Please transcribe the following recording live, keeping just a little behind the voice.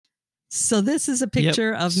So this is a Yep.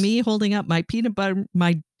 picture of me holding up my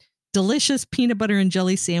my delicious peanut butter and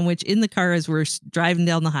jelly sandwich in the car as we're driving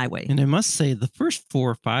down the highway. And I must say, the first 4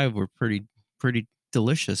 or 5 were pretty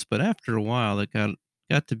delicious, but after a while, it got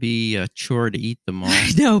to be a chore to eat them all.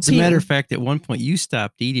 I know, As a matter of fact, at one point, you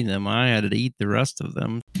stopped eating them. I had to eat the rest of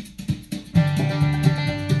them.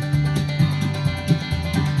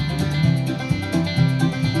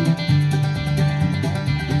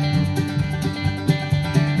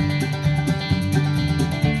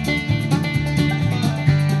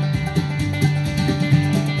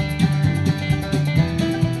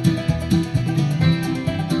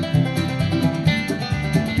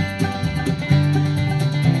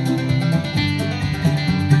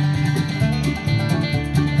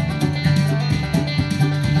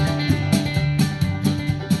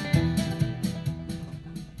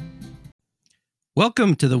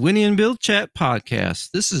 Welcome to the Winnie and Bill Chat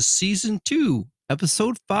Podcast. This is Season 2,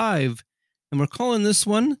 Episode 5, and we're calling this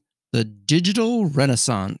one The Digital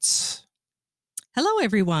Renaissance. Hello,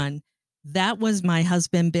 everyone. That was my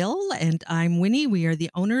husband, Bill, and I'm Winnie. We are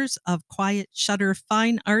the owners of Quiet Shutter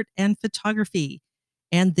Fine Art and Photography,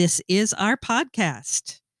 and this is our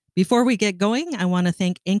podcast. Before we get going, I want to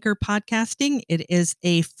thank Anchor Podcasting. It is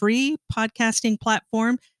a free podcasting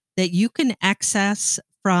platform that you can access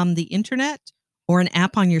from the internet or an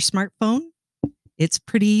app on your smartphone. It's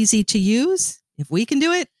pretty easy to use. If we can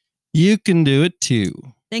do it, you can do it too.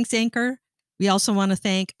 Thanks, Anchor. We also want to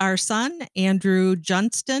thank our son, Andrew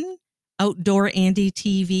Johnston, Outdoor Andy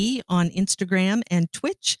TV on Instagram and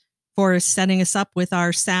Twitch, for setting us up with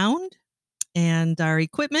our sound and our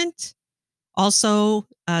equipment. Also,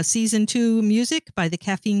 Season 2 music by the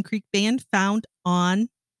Caffeine Creek Band found on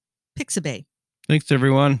Pixabay. Thanks,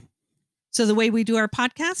 everyone. So the way we do our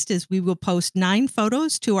podcast is we will post 9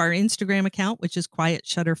 photos to our Instagram account, which is Quiet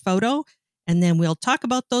Shutter Photo. And then we'll talk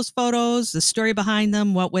about those photos, the story behind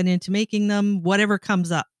them, what went into making them, whatever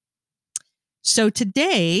comes up. So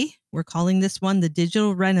today we're calling this one the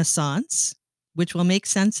Digital Renaissance, which will make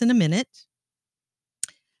sense in a minute.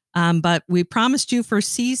 But we promised you for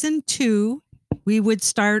Season 2, we would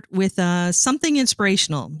start with something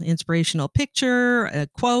inspirational picture, a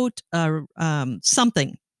quote,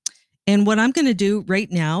 something. And what I'm going to do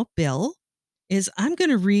right now, Bill, is I'm going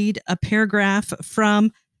to read a paragraph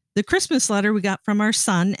from the Christmas letter we got from our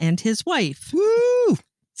son and his wife. Woo!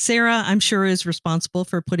 Sarah, I'm sure, is responsible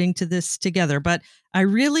for putting this together, but I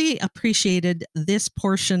really appreciated this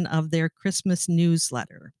portion of their Christmas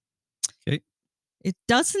newsletter. Okay. It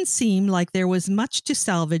doesn't seem like there was much to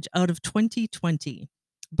salvage out of 2020,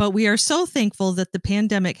 but we are so thankful that the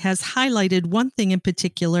pandemic has highlighted one thing in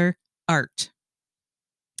particular: art.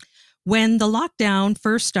 When the lockdown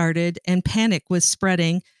first started and panic was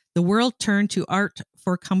spreading, the world turned to art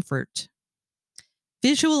for comfort.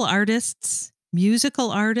 Visual artists, musical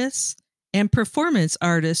artists, and performance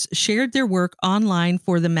artists shared their work online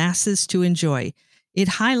for the masses to enjoy. It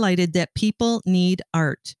highlighted that people need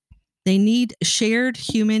art. They need shared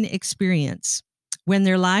human experience when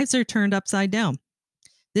their lives are turned upside down.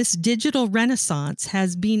 This digital renaissance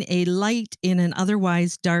has been a light in an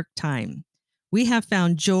otherwise dark time. We have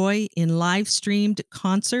found joy in live-streamed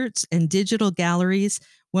concerts and digital galleries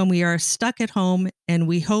when we are stuck at home, and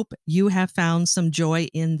we hope you have found some joy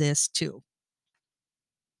in this too.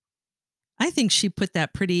 I think she put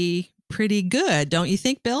that pretty good, don't you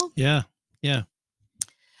think, Bill? Yeah.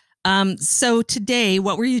 So today,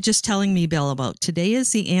 what were you just telling me, Bill, about? Today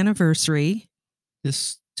is the anniversary.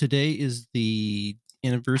 Today is the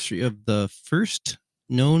anniversary of the first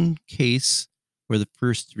known case, or the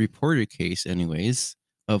first reported case anyways,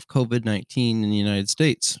 of COVID-19 in the United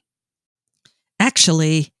States.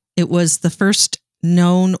 Actually, it was the first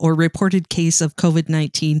known or reported case of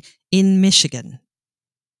COVID-19 in Michigan.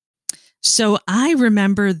 So I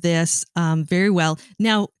remember this very well.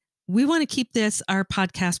 Now, we want to keep our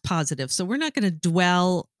podcast positive. So we're not going to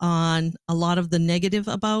dwell on a lot of the negative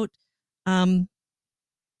about the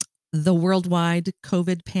worldwide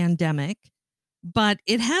COVID pandemic, but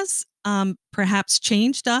it has perhaps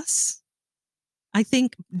changed us.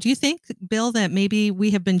 Do you think, Bill, that maybe we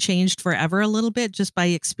have been changed forever a little bit just by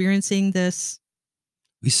experiencing this?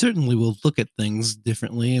 We certainly will look at things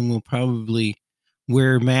differently, and we'll probably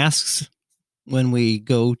wear masks when we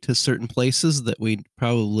go to certain places that we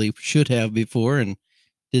probably should have before and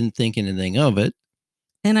didn't think anything of it.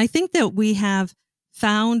 And I think that we have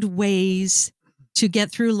found ways to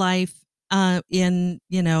get through life in,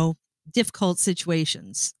 difficult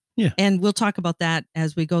situations. Yeah. And we'll talk about that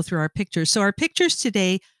as we go through our pictures. So our pictures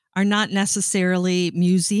today are not necessarily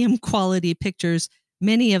museum quality pictures.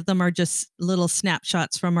 Many of them are just little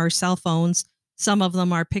snapshots from our cell phones. some of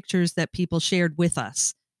them are pictures that people shared with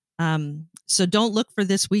us. So don't look for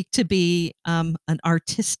this week to be an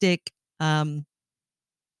artistic, momentous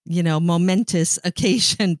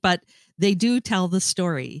occasion, but they do tell the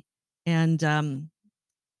story. And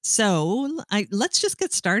let's just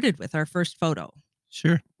get started with our first photo.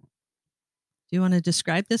 Sure. Do you want to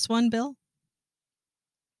describe this one, Bill?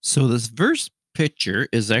 So this first picture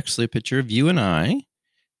is actually a picture of you and I.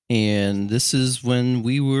 And this is when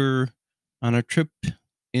we were on a trip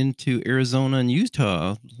into Arizona and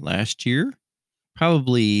Utah last year,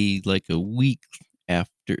 probably like a week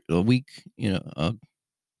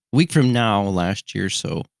from now last year.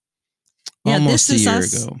 So almost a year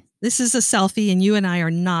ago. This is a selfie, and you and I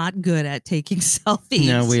are not good at taking selfies.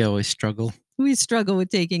 No, we always struggle. We struggle with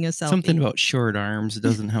taking a selfie. Something about short arms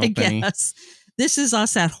doesn't help any. Yes. This is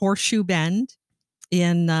us at Horseshoe Bend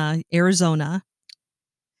in Arizona.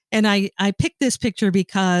 And I picked this picture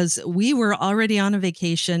because we were already on a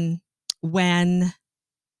vacation when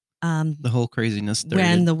the whole craziness started.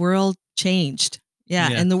 When the world changed. Yeah,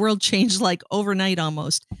 and the world changed like overnight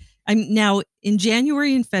almost. Now in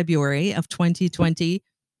January and February of 2020,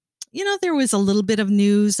 there was a little bit of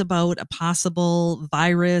news about a possible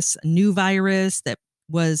virus, a new virus that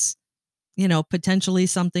was, potentially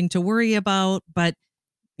something to worry about, but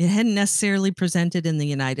it hadn't necessarily presented in the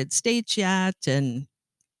United States yet. And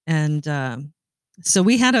so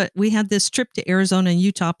we had this trip to Arizona and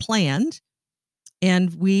Utah planned,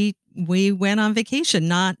 and we went on vacation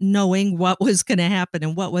not knowing what was going to happen.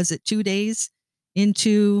 And what was it, 2 days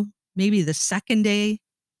into maybe the second day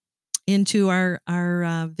into our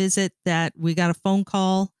visit that we got a phone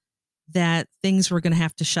call that things were going to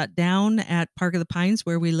have to shut down at Park of the Pines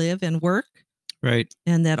where we live and work. Right.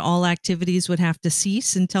 And that all activities would have to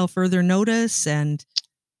cease until further notice. And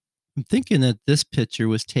I'm thinking that this picture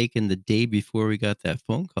was taken the day before we got that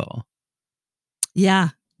phone call. Yeah,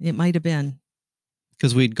 it might have been.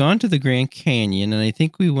 Because we'd gone to the Grand Canyon, and I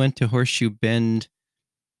think we went to Horseshoe Bend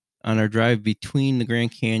on our drive between the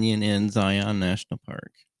Grand Canyon and Zion National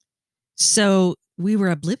Park. So we were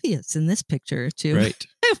oblivious in this picture to right.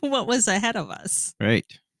 what was ahead of us. Right.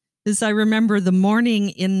 Because I remember the morning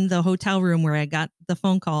in the hotel room where I got the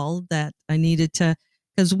phone call that I needed to,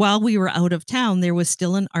 because while we were out of town, there was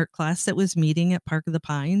still an art class that was meeting at Park of the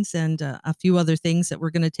Pines and a few other things that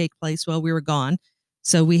were going to take place while we were gone.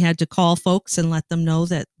 So we had to call folks and let them know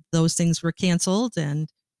that those things were canceled, and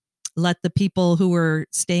let the people who were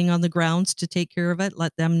staying on the grounds to take care of it,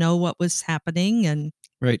 let them know what was happening. And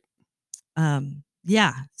right.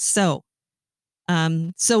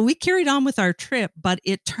 So we carried on with our trip, but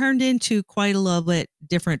it turned into quite a little bit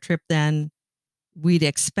different trip than we'd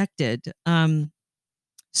expected.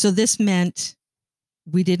 So this meant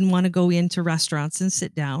we didn't want to go into restaurants and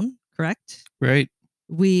sit down, correct? Right.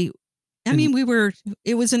 It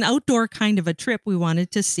was an outdoor kind of a trip. We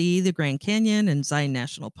wanted to see the Grand Canyon and Zion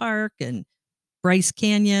National Park and Bryce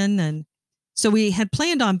Canyon. And so we had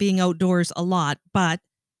planned on being outdoors a lot, but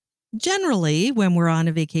generally when we're on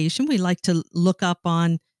a vacation, we like to look up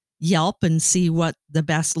on Yelp and see what the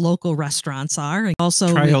best local restaurants are. And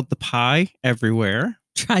also try out the pie everywhere.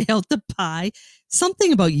 Try out the pie.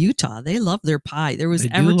 Something about Utah. They love their pie. There was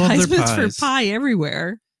advertisements for pie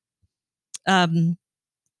everywhere.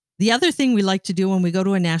 The other thing we like to do when we go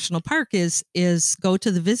to a national park is go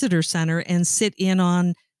to the visitor center and sit in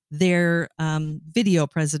on their video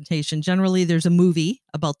presentation. Generally, there's a movie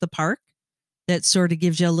about the park that sort of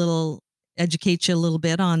educates you a little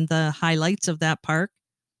bit on the highlights of that park.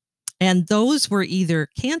 And those were either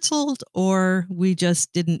canceled or we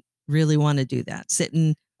just didn't really want to do that. Sit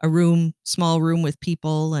in a small room with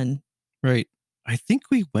people and. Right. I think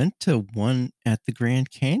we went to one at the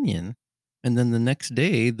Grand Canyon. And then the next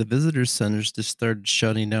day, the visitor centers just started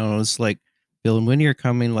shutting down. It was like, Bill and Winnie are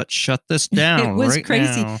coming. Let's shut this down. It was right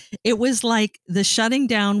crazy. Now. It was like the shutting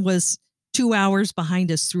down was 2 hours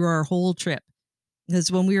behind us through our whole trip.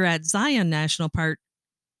 Because when we were at Zion National Park,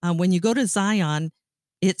 when you go to Zion,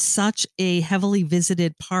 it's such a heavily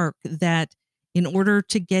visited park that in order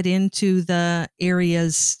to get into the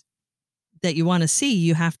areas that you want to see,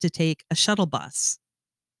 you have to take a shuttle bus.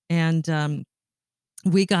 And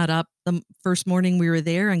we got up the first morning we were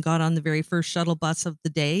there and got on the very first shuttle bus of the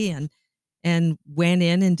day and went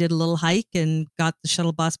in and did a little hike and got the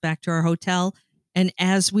shuttle bus back to our hotel. And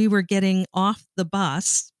as we were getting off the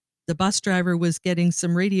bus driver was getting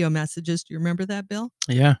some radio messages. Do you remember that, Bill?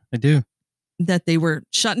 Yeah, I do. That they were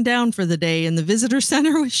shutting down for the day and the visitor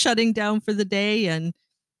center was shutting down for the day. And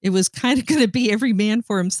it was kind of going to be every man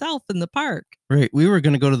for himself in the park. Right. We were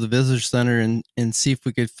going to go to the visitor center and see if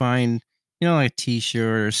we could find like a T-shirt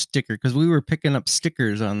or a sticker, because we were picking up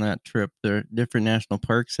stickers on that trip. There are different national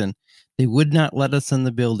parks, and they would not let us in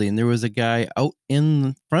the building. There was a guy out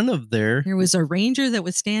in front of there. There was a ranger that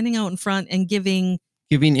was standing out in front and giving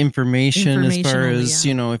information as far only, as,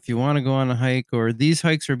 yeah. if you want to go on a hike or these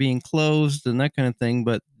hikes are being closed and that kind of thing.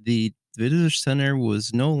 But the visitor center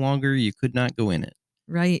was no longer, you could not go in it.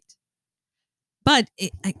 Right. But,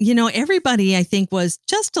 everybody, I think, was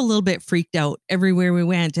just a little bit freaked out everywhere we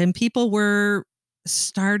went. And people were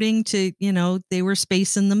starting to, they were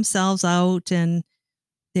spacing themselves out and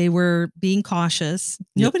they were being cautious.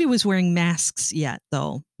 Yep. Nobody was wearing masks yet,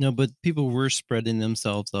 though. No, but people were spreading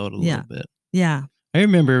themselves out a little bit. Yeah. I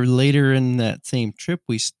remember later in that same trip,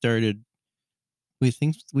 we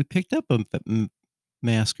picked up a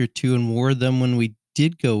mask or two and wore them when we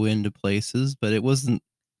did go into places, but it wasn't.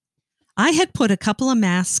 I had put a couple of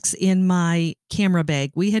masks in my camera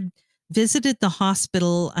bag. We had visited the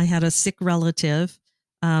hospital. I had a sick relative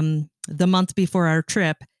the month before our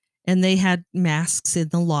trip, and they had masks in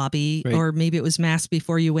the lobby, Right. or maybe it was masks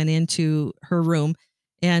before you went into her room.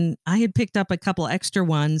 And I had picked up a couple extra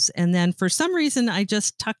ones. And then for some reason, I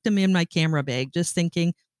just tucked them in my camera bag, just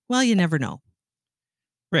thinking, well, you never know.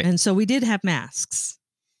 Right. And so we did have masks.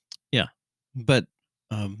 Yeah. But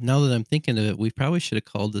now that I'm thinking of it, we probably should have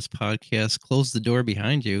called this podcast "Close the Door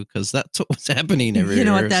Behind You," because that's what was happening everywhere. You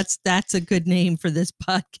know what? That's a good name for this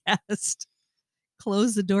podcast.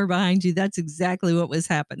 Close the door behind you. That's exactly what was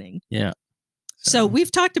happening. Yeah. So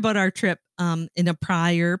we've talked about our trip in a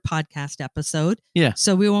prior podcast episode. Yeah.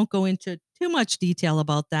 So we won't go into too much detail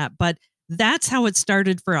about that, but that's how it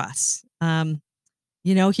started for us.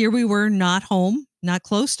 Here we were, not home, not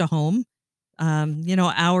close to home.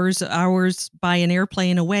 Hours by an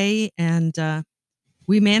airplane away, and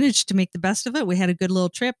we managed to make the best of it. We had a good little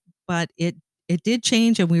trip, but it did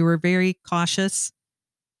change, and we were very cautious.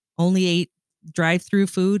 Only ate drive-through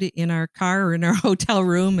food in our car or in our hotel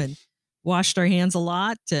room, and washed our hands a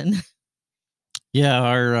lot. And yeah,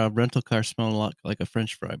 our rental car smelled a lot like a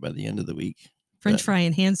French fry by the end of the week. French fry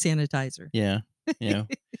and hand sanitizer. Yeah, yeah,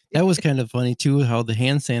 that was kind of funny too. How the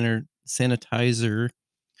hand sanitizer,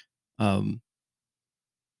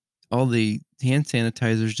 all the hand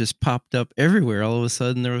sanitizers just popped up everywhere. All of a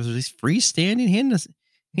sudden, there was these freestanding hand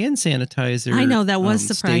sanitizer. I know, that was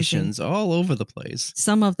surprising. Stations all over the place.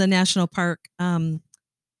 Some of the national park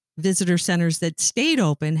visitor centers that stayed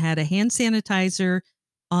open had a hand sanitizer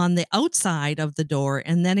on the outside of the door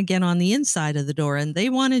and then again on the inside of the door. And they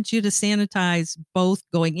wanted you to sanitize both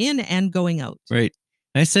going in and going out. Right.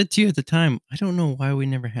 I said to you at the time, I don't know why we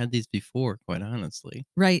never had these before, quite honestly.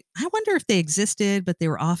 Right. I wonder if they existed, but they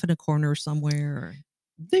were off in a corner somewhere.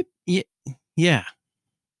 Yeah.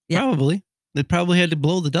 Probably. They probably had to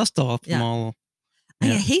blow the dust off them all.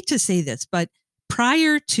 Yeah. I hate to say this, but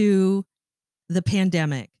prior to the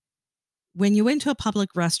pandemic, when you went to a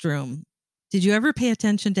public restroom, did you ever pay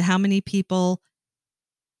attention to how many people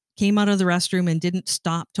came out of the restroom and didn't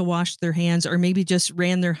stop to wash their hands, or maybe just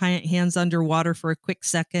ran their hands underwater for a quick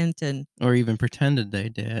second, or even pretended they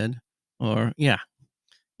did? Or yeah.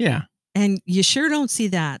 And you sure don't see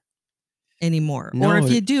that anymore. No, or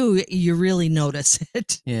if you do, you really notice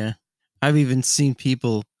it. Yeah. I've even seen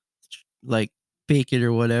people like bake it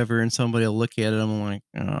or whatever, and somebody will look at it. I'm like,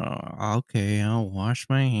 oh, okay, I'll wash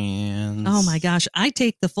my hands. Oh my gosh. I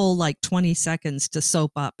take the full 20 seconds to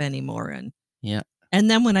soap up anymore. And yeah. And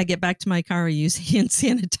then when I get back to my car, I use hand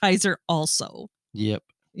sanitizer also. Yep.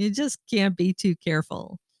 You just can't be too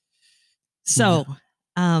careful. So,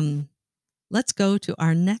 let's go to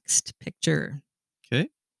our next picture. Okay.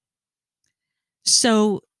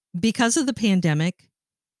 So, because of the pandemic,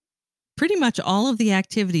 pretty much all of the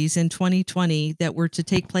activities in 2020 that were to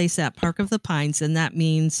take place at Park of the Pines, and that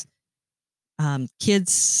means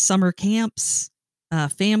kids' summer camps,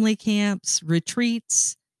 family camps,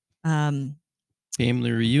 retreats,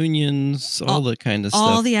 family reunions, all the kind of stuff.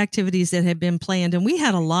 All the activities that had been planned, and we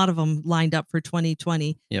had a lot of them lined up for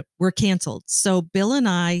 2020, were canceled. So Bill and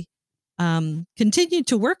I continued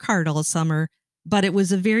to work hard all summer, but it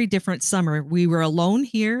was a very different summer. We were alone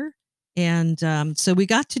here, and so we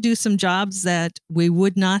got to do some jobs that we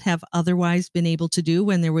would not have otherwise been able to do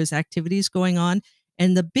when there was activities going on.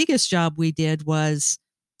 And the biggest job we did was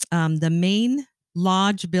the main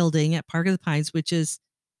lodge building at Park of the Pines, which is,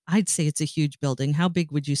 I'd say it's a huge building. How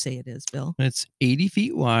big would you say it is, Bill? It's 80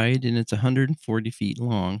 feet wide and it's 140 feet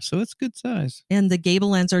long. So it's good size. And the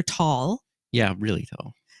gable ends are tall. Yeah, really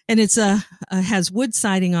tall. And it's has wood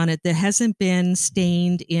siding on it that hasn't been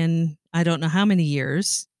stained in I don't know how many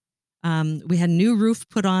years. We had a new roof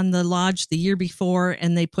put on the lodge the year before,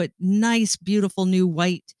 and they put nice, beautiful new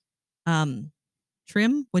white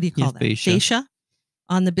trim. What do you call that? Fascia. Fascia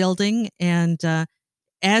on the building. And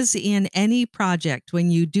as in any project,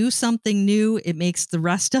 when you do something new, it makes the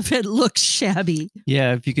rest of it look shabby.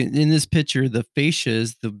 Yeah, if you can, in this picture, the fascia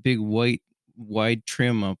is the big white wide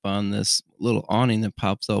trim up on this little awning that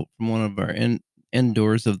pops out from one of our end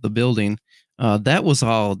doors of the building. That was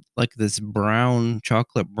all like this brown,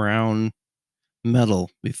 chocolate brown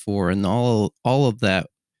metal before, and all of that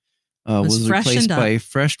was replaced by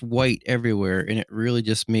fresh white everywhere, and it really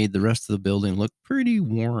just made the rest of the building look pretty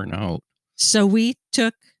worn out. So we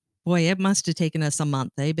took, boy, it must have taken us a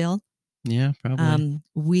month, eh, Bill? Yeah, probably.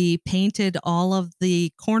 We painted all of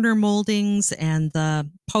the corner moldings and the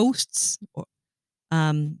posts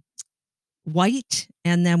white,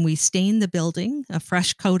 and then we stained the building, a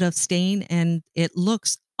fresh coat of stain, and it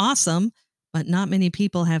looks awesome, but not many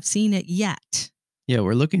people have seen it yet. Yeah,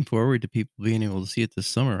 we're looking forward to people being able to see it this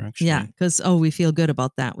summer, actually. Yeah, because, we feel good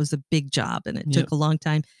about that. It was a big job, and it took a long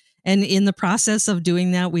time. And in the process of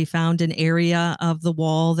doing that, we found an area of the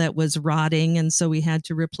wall that was rotting, and so we had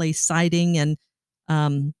to replace siding and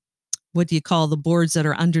what do you call the boards that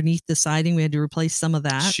are underneath the siding? We had to replace some of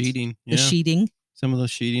that. Sheeting. The sheeting. Some of the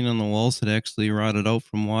sheeting on the walls had actually rotted out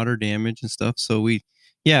from water damage and stuff. So we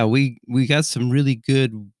got some really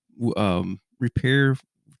good repair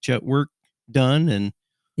work done, and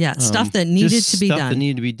stuff that needed to be done. Stuff that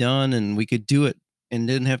needed to be done, and we could do it and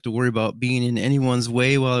didn't have to worry about being in anyone's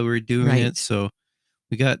way while we were doing it. So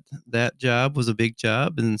we got that job, was a big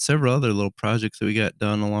job, and several other little projects that we got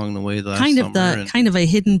done along the way last summer. Kind of a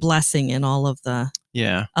hidden blessing in all of the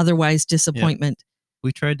otherwise disappointment. Yeah.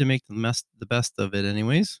 We tried to make the best of it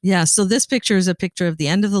anyways. Yeah, so this picture is a picture of the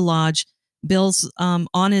end of the lodge. Bill's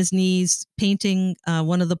on his knees painting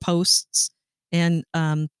one of the posts. And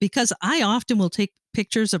because I often will take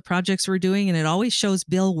pictures of projects we're doing, and it always shows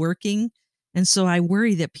Bill working. And so I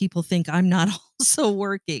worry that people think I'm not also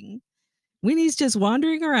working when he's just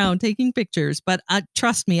wandering around taking pictures. But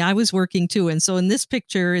trust me, I was working too. And so in this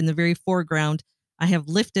picture, in the very foreground, I have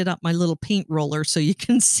lifted up my little paint roller so you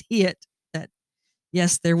can see it. That,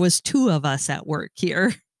 yes, there was two of us at work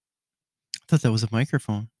here. I thought that was a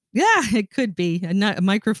microphone. Yeah, it could be. A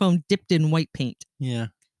microphone dipped in white paint. Yeah.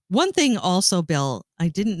 One thing also, Bill, I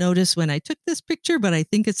didn't notice when I took this picture, but I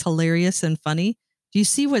think it's hilarious and funny. Do you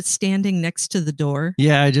see what's standing next to the door?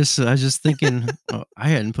 Yeah, I was just thinking, I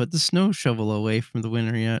hadn't put the snow shovel away from the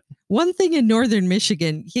winter yet. One thing in northern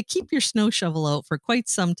Michigan, you keep your snow shovel out for quite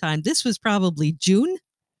some time. This was probably June?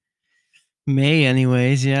 May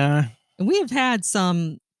anyways, yeah. And we have had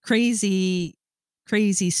some crazy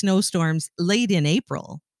snowstorms late in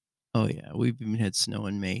April. Oh, yeah. We've even had snow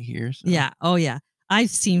in May here. So. Yeah. Oh, yeah. I've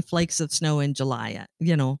seen flakes of snow in July,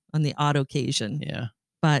 on the odd occasion. Yeah.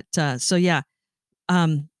 But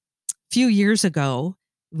few years ago,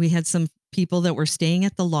 we had some people that were staying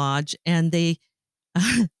at the lodge, and they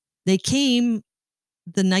came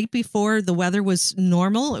the night before. The weather was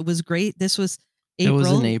normal. It was great. This was April. It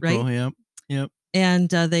was in April. Right? Yep. And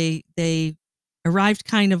they arrived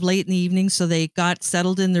kind of late in the evening, so they got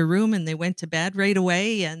settled in their room and they went to bed right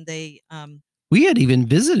away. And we had even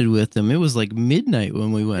visited with them. It was like midnight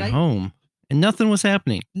when we went home. And nothing was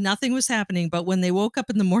happening. Nothing was happening. But when they woke up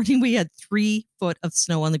in the morning, we had 3 foot of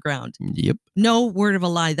snow on the ground. Yep. No word of a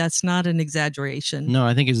lie. That's not an exaggeration. No,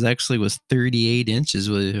 I think it was 38 inches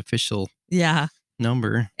with the official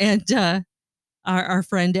number. And our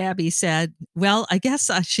friend Abby said, well, I guess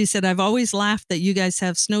she said, I've always laughed that you guys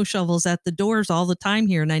have snow shovels at the doors all the time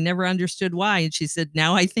here, and I never understood why. And she said,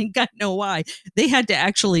 now I think I know why. They had to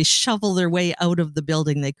actually shovel their way out of the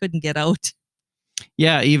building. They couldn't get out.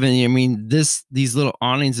 Yeah, these little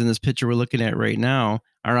awnings in this picture we're looking at right now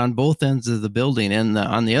are on both ends of the building, and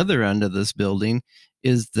on the other end of this building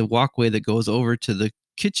is the walkway that goes over to the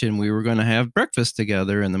kitchen. We were going to have breakfast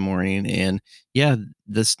together in the morning, and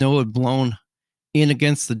the snow had blown in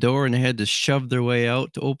against the door, and they had to shove their way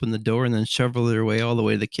out to open the door and then shovel their way all the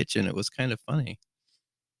way to the kitchen. It was kind of funny.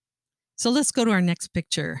 So let's go to our next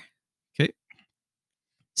picture. Okay.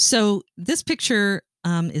 So this picture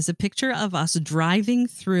is a picture of us driving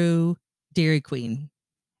through Dairy Queen.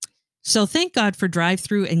 So thank God for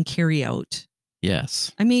drive-through and carry-out.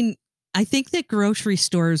 Yes. I mean, I think that grocery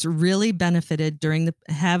stores really have benefited during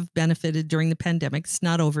the pandemic. It's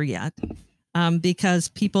not over yet, because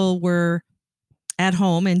people were at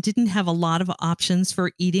home and didn't have a lot of options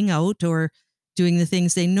for eating out or doing the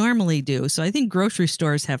things they normally do. So I think grocery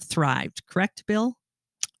stores have thrived. Correct, Bill?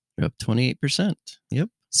 You're up 28%. Yep.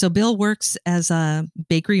 So Bill works as a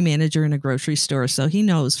bakery manager in a grocery store, so he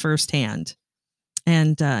knows firsthand.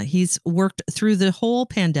 And he's worked through the whole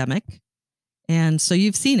pandemic. And so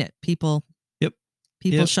you've seen it, people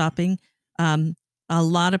shopping. A a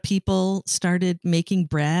lot of people started making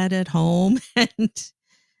bread at home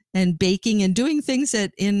and baking and doing things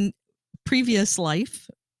that in previous life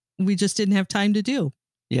we just didn't have time to do.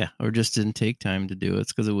 Yeah, or just didn't take time to do it.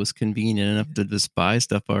 It's because it was convenient enough to just buy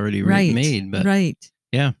stuff already Right. made. But right.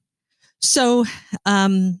 yeah. So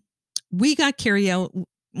we got carryout.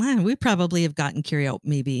 Well, we probably have gotten carryout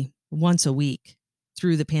maybe once a week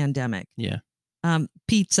through the pandemic. Yeah.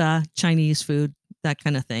 Pizza, Chinese food, that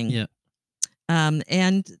kind of thing. Yeah.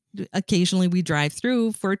 And occasionally we drive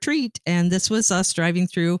through for a treat. And this was us driving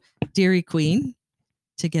through Dairy Queen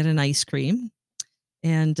to get an ice cream.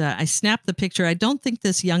 And I snapped the picture. I don't think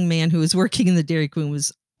this young man who was working in the Dairy Queen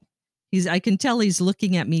I can tell he's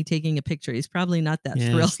looking at me taking a picture. He's probably not that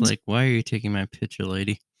thrilled. It's like, why are you taking my picture,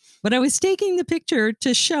 lady? But I was taking the picture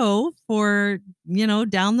to show for,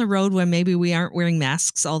 down the road when maybe we aren't wearing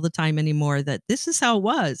masks all the time anymore, that this is how it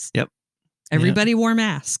was. Yep. Everybody wore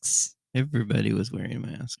masks. Everybody was wearing a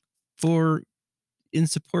mask in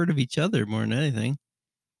support of each other more than anything.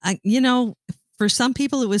 For some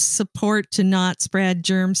people, it was support to not spread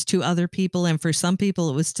germs to other people. And for some people,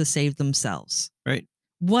 it was to save themselves. Right.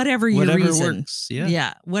 Whatever your reason. Works.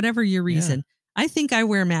 Yeah. Whatever your reason. Yeah. I think I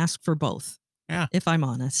wear a mask for both. Yeah. If I'm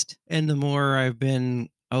honest. And the more I've been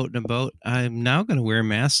out and about, I'm now going to wear a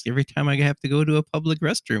mask every time I have to go to a public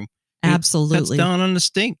restroom. Absolutely. It cuts down on the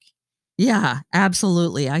stink. Yeah,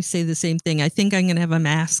 absolutely. I say the same thing. I think I'm going to have a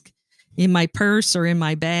mask in my purse or in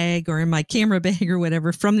my bag or in my camera bag or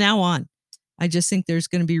whatever from now on. I just think there's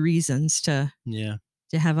going to be reasons to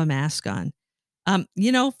have a mask on.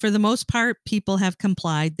 For the most part, people have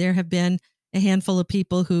complied. There have been a handful of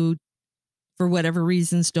people who, for whatever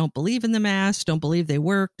reasons, don't believe in the mask, don't believe they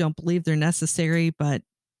work, don't believe they're necessary. But,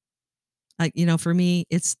 for me,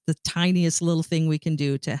 it's the tiniest little thing we can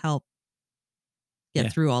do to help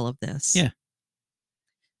get through all of this. Yeah.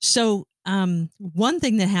 So one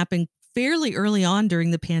thing that happened fairly early on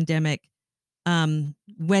during the pandemic,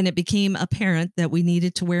 when it became apparent that we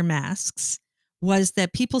needed to wear masks, was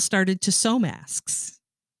that people started to sew masks.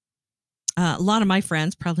 A lot of my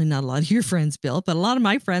friends, probably not a lot of your friends, Bill, but a lot of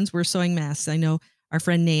my friends were sewing masks. I know our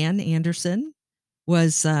friend Nan Anderson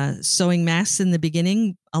was sewing masks in the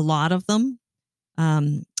beginning, a lot of them.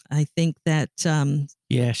 I think that...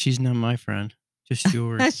 she's not my friend. Just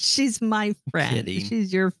yours. She's my friend. Kidding.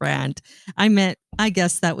 She's your friend. I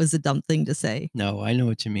guess that was a dumb thing to say. No, I know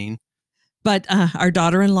what you mean. But our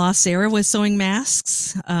daughter-in-law, Sarah, was sewing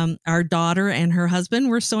masks. Our daughter and her husband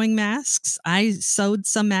were sewing masks. I sewed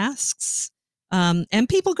some masks. And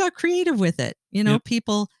people got creative with it.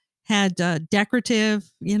 People had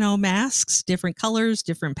decorative, masks, different colors,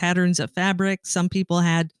 different patterns of fabric. Some people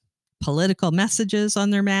had political messages on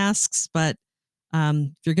their masks, but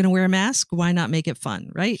if you're going to wear a mask, why not make it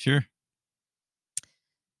fun, right? Sure.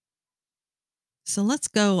 So let's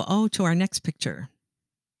go to our next picture.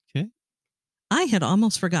 Okay. I had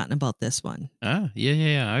almost forgotten about this one.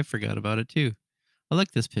 Yeah. I forgot about it too. I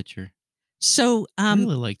like this picture. So I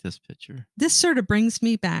really like this picture. This sort of brings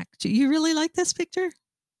me back to, you really like this picture?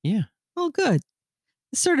 Yeah. Oh, good.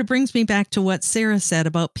 This sort of brings me back to what Sarah said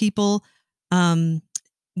about people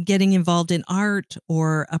getting involved in art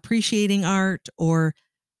or appreciating art or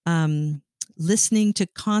listening to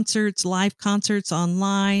concerts, live concerts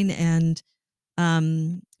online. And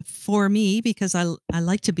for me, because I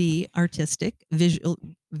like to be artistic,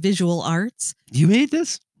 visual arts. You made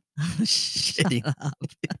this? Shut up.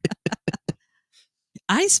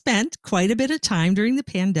 I spent quite a bit of time during the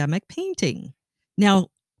pandemic painting. Now,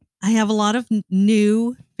 I have a lot of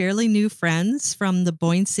fairly new friends from the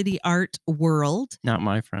Boyne City art world. Not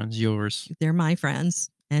my friends, yours. They're my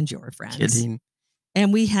friends and your friends. Kidding.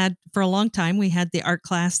 And for a long time, we had the art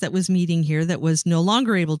class that was meeting here that was no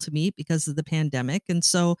longer able to meet because of the pandemic. And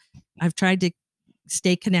so I've tried to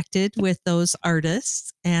stay connected with those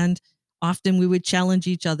artists. And often we would challenge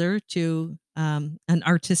each other to an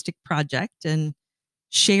artistic project and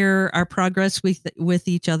share our progress with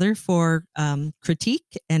each other for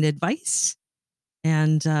critique and advice.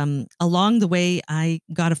 And along the way, I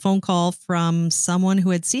got a phone call from someone who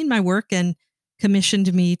had seen my work and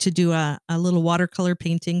commissioned me to do a little watercolor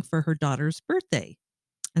painting for her daughter's birthday.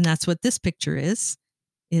 And that's what this picture is.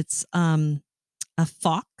 It's a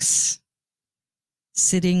fox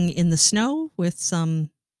sitting in the snow with some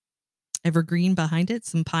evergreen behind it,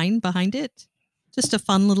 some pine behind it. Just a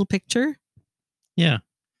fun little picture. Yeah.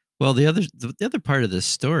 Well, the other part of this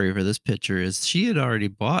story for this picture is she had already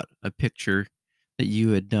bought a picture that you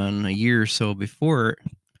had done a year or so before.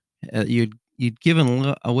 You'd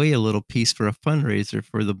given away a little piece for a fundraiser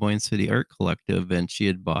for the Boyne City Art Collective, and she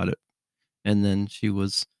had bought it. And then she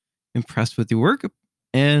was impressed with your work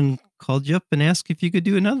and called you up and asked if you could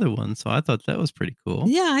do another one. So I thought that was pretty cool.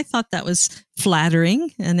 Yeah, I thought that was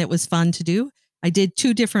flattering and it was fun to do. I did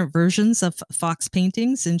 2 different versions of Fox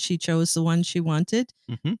paintings and she chose the one she wanted.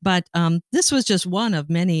 Mhm. But this was just one of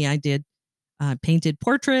many I did. Painted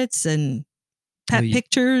portraits and pet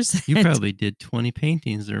pictures. You probably did 20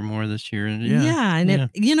 paintings or more this year. Yeah. And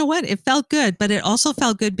you know what? It felt good, but it also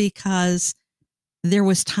felt good because there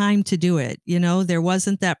was time to do it. You know, there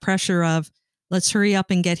wasn't that pressure of let's hurry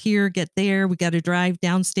up and get here, get there. We got to drive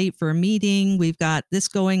downstate for a meeting. We've got this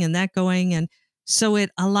going and that going. And so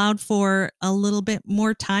it allowed for a little bit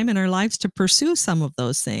more time in our lives to pursue some of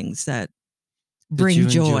those things that bring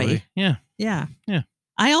joy. Yeah. Yeah. Yeah.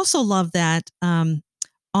 I also love that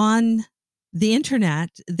on the internet,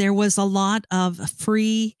 there was a lot of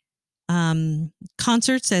free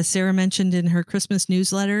concerts, as Sarah mentioned in her Christmas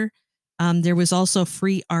newsletter. There was also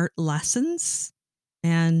free art lessons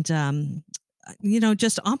and,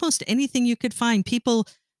 just almost anything you could find. People,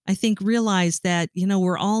 I think, realize that,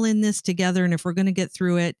 we're all in this together. And if we're going to get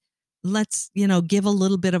through it, let's, give a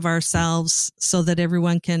little bit of ourselves so that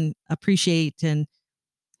everyone can appreciate and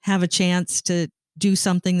have a chance to do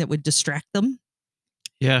something that would distract them.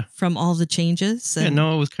 Yeah. From all the changes. And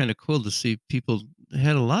it was kind of cool to see people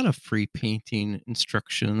had a lot of free painting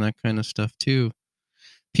instruction and that kind of stuff too.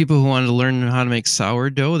 People who wanted to learn how to make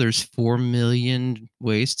sourdough, there's 4 million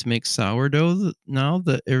ways to make sourdough now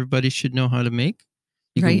that everybody should know how to make.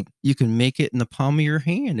 You can make it in the palm of your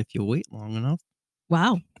hand if you wait long enough.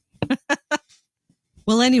 Wow.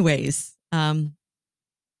 Well, anyways,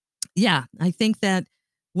 yeah, I think that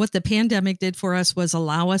what the pandemic did for us was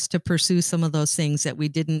allow us to pursue some of those things that we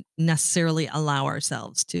didn't necessarily allow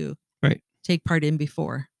ourselves to take part in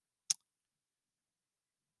before.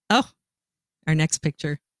 Oh, our next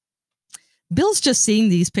picture. Bill's just seeing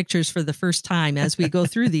these pictures for the first time as we go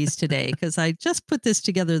through these today, because I just put this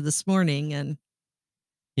together this morning. And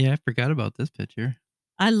yeah, I forgot about this picture.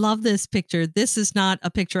 I love this picture. This is not a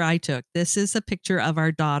picture I took. This is a picture of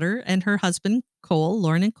our daughter and her husband, Cole,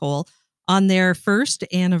 Lauren and Cole, on their first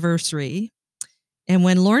anniversary. And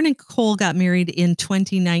when Lauren and Cole got married in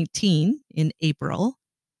 2019, in April,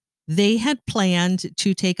 they had planned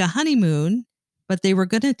to take a honeymoon, but they were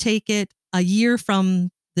going to take it a year from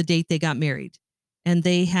the date they got married. And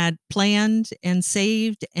they had planned and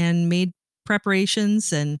saved and made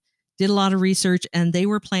preparations and did a lot of research. And they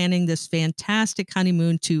were planning this fantastic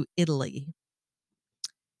honeymoon to Italy.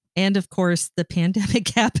 And of course, the pandemic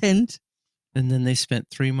happened. And then they spent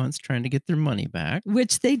 3 months trying to get their money back.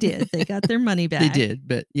 Which they did. They got their money back. They did.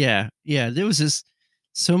 But yeah, there was just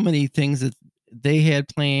so many things that they had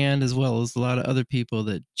planned, as well as a lot of other people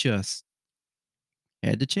that just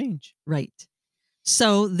had to change. Right.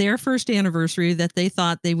 So their first anniversary that they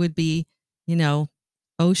thought they would be,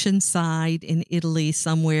 oceanside in Italy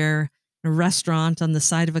somewhere, a restaurant on the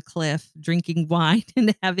side of a cliff, drinking wine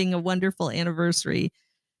and having a wonderful anniversary.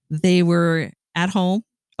 They were at home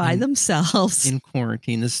by themselves. In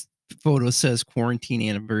quarantine. This photo says quarantine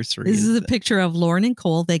anniversary. This is a picture of Lauren and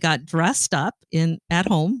Cole. They got dressed up at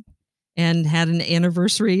home and had an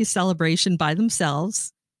anniversary celebration by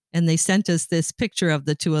themselves. And they sent us this picture of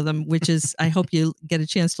the two of them, which is, I hope you get a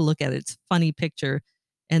chance to look at it. It's a funny picture.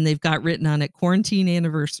 And they've got written on it, quarantine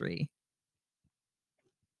anniversary.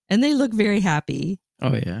 And they look very happy.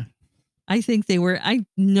 Oh, yeah. I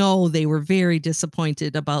know they were very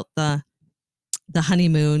disappointed about the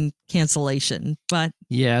honeymoon cancellation, but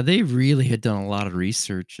yeah, they really had done a lot of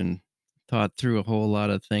research and thought through a whole lot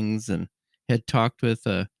of things and had talked with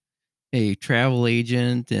a travel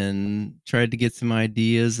agent and tried to get some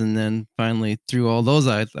ideas, and then finally threw all those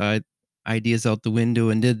ideas out the window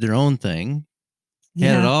and did their own thing.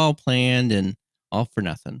 Had it all planned and all for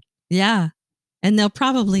nothing. Yeah. And they'll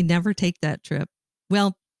probably never take that trip.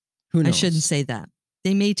 Well, who knows? I shouldn't say that.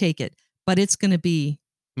 They may take it, but it's going to be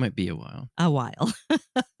might be a while.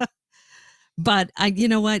 But you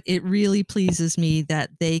know what? It really pleases me that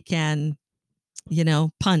they can,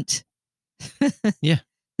 punt. Yeah.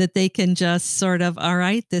 That they can just sort of, all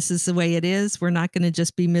right, this is the way it is. We're not going to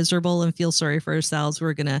just be miserable and feel sorry for ourselves.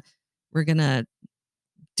 We're going to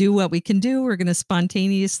do what we can do. We're going to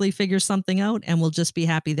spontaneously figure something out, and we'll just be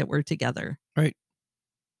happy that we're together. Right.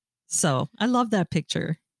 So I love that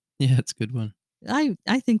picture. Yeah, it's a good one. I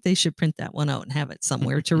think they should print that one out and have it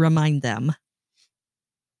somewhere to remind them.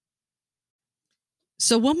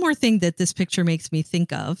 So one more thing that this picture makes me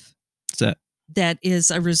think of. What's that? That is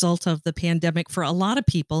a result of the pandemic for a lot of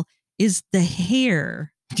people is the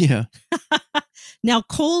hair. Yeah. Now,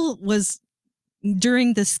 Cole was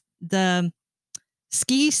during the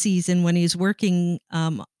ski season when he's working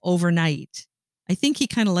overnight. I think he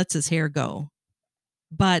kind of lets his hair go.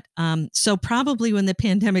 But so probably when the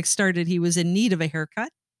pandemic started, he was in need of a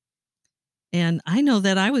haircut. And I know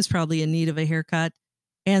that I was probably in need of a haircut.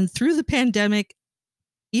 And through the pandemic,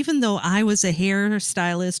 even though I was a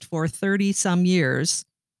hairstylist for 30 some years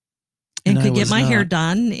and I could get was my hair not.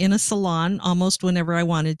 done in a salon almost whenever I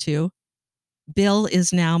wanted to, Bill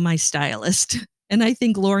is now my stylist. And I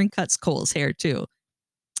think Lauren cuts Cole's hair too.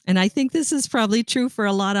 And I think this is probably true for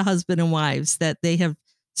a lot of husband and wives that they have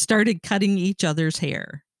started cutting each other's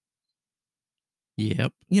hair.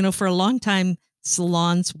 Yep. You know, for a long time,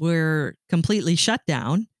 salons were completely shut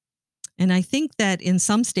down. And I think that in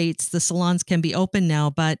some states, the salons can be open now,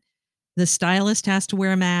 but the stylist has to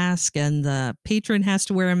wear a mask and the patron has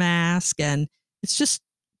to wear a mask. And it's just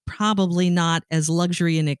probably not as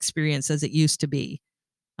luxury an experience as it used to be.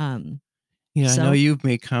 Yeah, I know So you've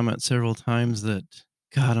made comments several times that,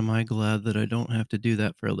 God, am I glad that I don't have to do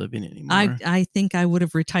that for a living anymore. I think I would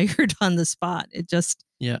have retired on the spot. It just,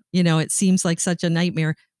 Yeah. you know, it seems like such a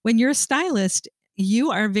nightmare. When you're a stylist,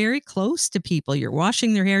 you are very close to people. You're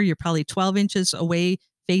washing their hair. You're probably 12 inches away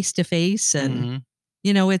face to face. And, Mhm.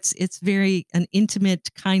 you know, it's very an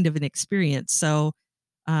intimate kind of an experience. So,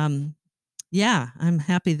 yeah, I'm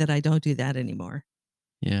happy that I don't do that anymore.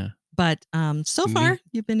 Yeah. But so Me far,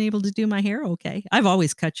 you've been able to do my hair okay. I've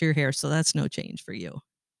always cut your hair, so that's no change for you.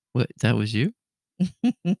 What, that was you?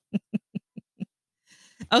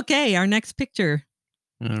 Okay, our next picture.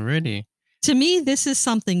 Already. To me, this is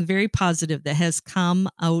something very positive that has come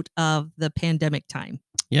out of the pandemic time.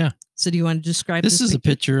 Yeah. So do you want to describe This is a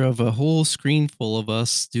picture? picture of a whole screen full of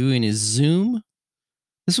us doing a Zoom.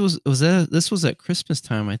 This was at Christmas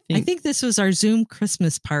time, I think. I think this was our Zoom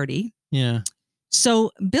Christmas party. Yeah.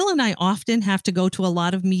 So Bill and I often have to go to a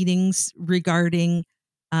lot of meetings regarding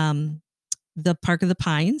the Park of the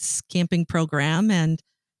Pines camping program and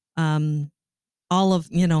all of,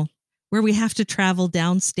 you know, where we have to travel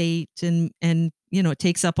downstate and you know, it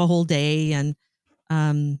takes up a whole day. And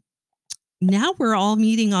now we're all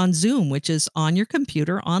meeting on Zoom, which is on your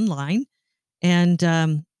computer online. And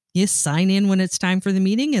you sign in when it's time for the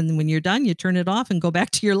meeting. And when you're done, you turn it off and go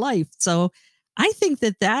back to your life. So I think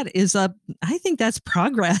I think that's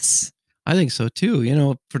progress. I think so too. You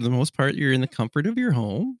know, for the most part, you're in the comfort of your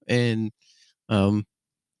home, um,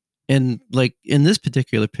 and like in this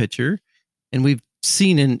particular picture, and we've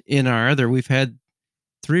seen in our other, we've had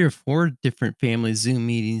 3 or 4 different family Zoom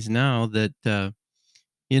meetings now that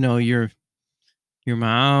you know, your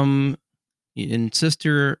mom and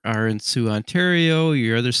sister are in Sioux, Ontario.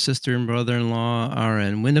 Your other sister and brother-in-law are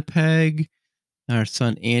in Winnipeg. Our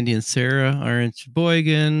son Andy and Sarah are in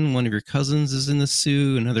Sheboygan. One of your cousins is in the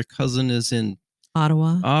Sioux. Another cousin is in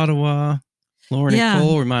Ottawa. Lauren Yeah. and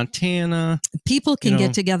Cole are Montana. People can You know.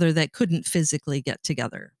 get together that couldn't physically get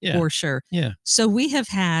together, Yeah. for sure. Yeah. So we've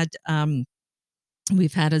had a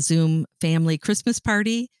Zoom family Christmas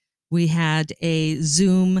party. We had a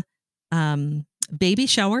Zoom baby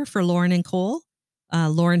shower for Lauren and Cole.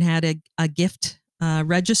 Lauren had a gift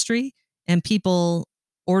registry, and people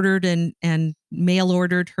ordered and mail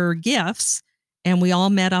ordered her gifts. And we all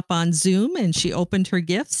met up on Zoom, and she opened her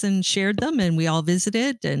gifts and shared them, and we all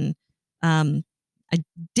visited. And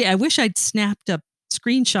I wish I'd snapped a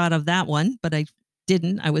screenshot of that one, but I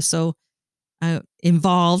didn't. I was so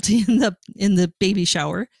involved in the baby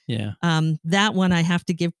shower. Yeah. That one I have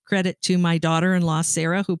to give credit to my daughter-in-law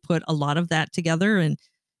Sarah, who put a lot of that together, and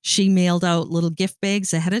she mailed out little gift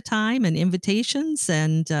bags ahead of time and invitations,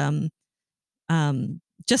 and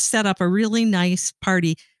just set up a really nice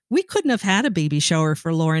party. We couldn't have had a baby shower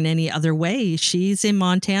for Lauren any other way. She's in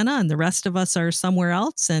Montana, and the rest of us are somewhere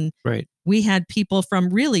else, and Right. we had people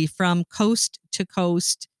from coast to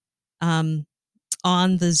coast on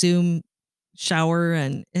the Zoom shower,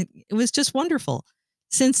 and it was just wonderful.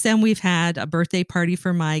 Since then, we've had a birthday party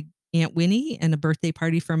for my Aunt Winnie and a birthday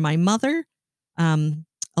party for my mother.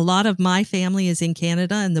 A lot of my family is in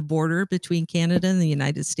Canada, and the border between Canada and the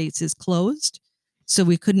United States is closed. So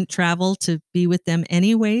we couldn't travel to be with them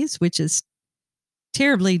anyways, which is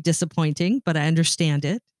terribly disappointing, but I understand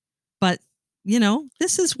it. But, you know,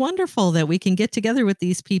 this is wonderful that we can get together with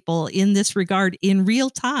these people in this regard in real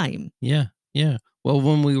time. Yeah. Yeah. Well,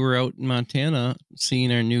 when we were out in Montana seeing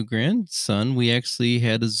our new grandson, we actually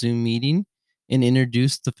had a Zoom meeting and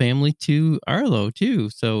introduced the family to Arlo too.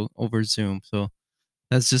 So over Zoom. So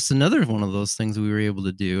that's just another one of those things we were able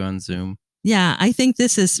to do on Zoom. Yeah, I think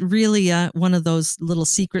this is really one of those little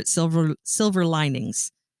secret silver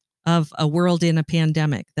linings of a world in a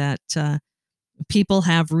pandemic that people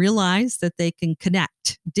have realized that they can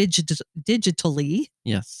connect digitally.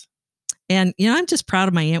 Yes. And, you know, I'm just proud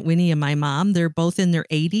of my Aunt Winnie and my mom. They're both in their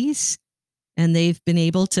 80s, and they've been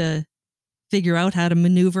able to figure out how to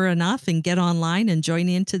maneuver enough and get online and join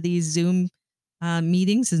into these Zoom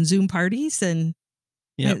meetings and Zoom parties. And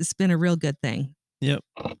it's been a real good thing. Yep.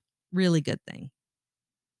 Really good thing.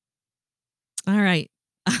 All right.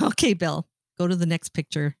 Okay, Bill, go to the next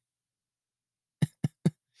picture.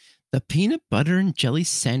 The peanut butter and jelly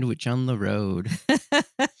sandwich on the road.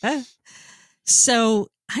 So,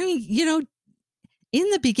 I mean, in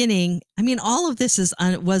the beginning, I mean, all of this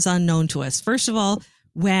was unknown to us. First of all,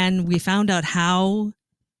 when we found out how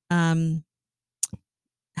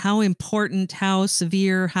important, how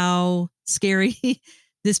severe, how scary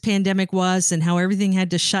this pandemic was, and how everything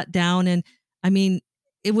had to shut down, and I mean,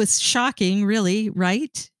 it was shocking, really,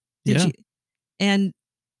 right? And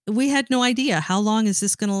we had no idea, how long is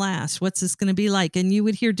this going to last? What's this going to be like? And you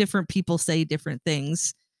would hear different people say different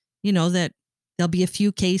things, that there'll be a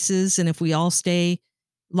few cases, and if we all stay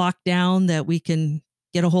locked down, that we can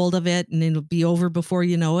get a hold of it and it'll be over before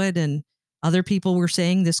you know it. And other people were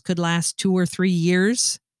saying this could last 2 or 3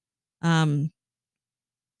 years.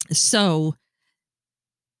 So,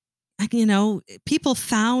 people have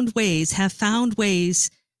found ways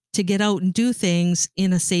to get out and do things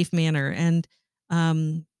in a safe manner. And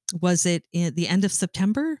was it at the end of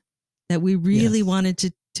September that we really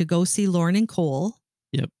wanted to go see Lauren and Cole?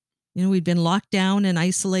 Yep. We'd been locked down and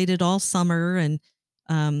isolated all summer, and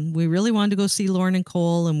we really wanted to go see Lauren and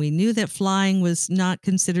Cole, and we knew that flying was not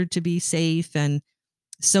considered to be safe. And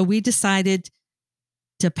so we decided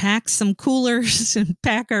to pack some coolers and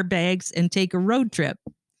pack our bags and take a road trip.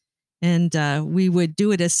 And we would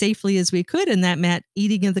do it as safely as we could. And that meant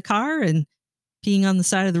eating in the car and peeing on the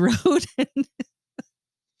side of the road.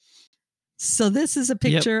 So this is a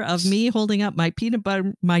picture of me holding up my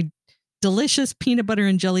delicious peanut butter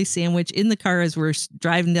and jelly sandwich in the car as we're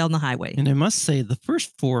driving down the highway. And I must say, the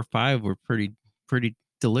first 4 or 5 were pretty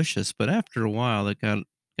delicious, but after a while, it got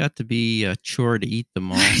to be a chore to eat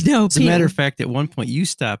them all. No, as a matter of fact, at one point you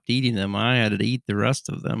stopped eating them. I had to eat the rest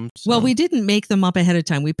of them. So. Well, we didn't make them up ahead of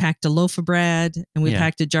time. We packed a loaf of bread, and we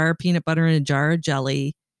packed a jar of peanut butter and a jar of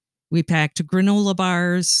jelly. We packed granola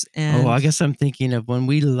bars. And I guess I'm thinking of when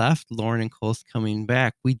we left Lauren and Cole's coming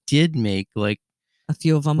back, we did make a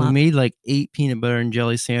few of them up. We made 8 peanut butter and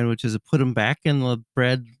jelly sandwiches and put them back in the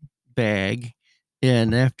bread bag.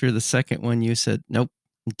 And after the second one, you said, nope,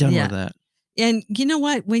 I'm done with that. And you know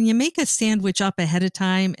what? When you make a sandwich up ahead of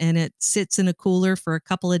time and it sits in a cooler for a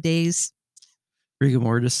couple of days, rigor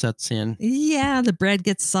mortis sets in. Yeah, the bread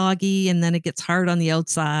gets soggy and then it gets hard on the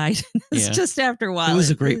outside. It's just after a while. It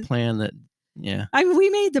was a great plan we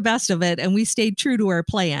made the best of it, and we stayed true to our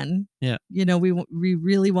plan. Yeah. We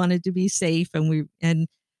really wanted to be safe, and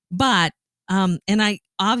I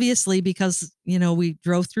obviously, because, we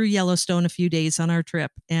drove through Yellowstone a few days on our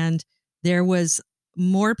trip, and there was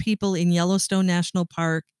more people in Yellowstone National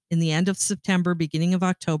Park in the end of September, beginning of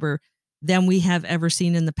October, than we have ever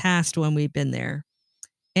seen in the past when we've been there.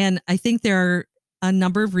 And I think there are a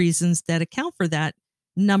number of reasons that account for that.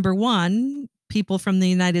 Number one, people from the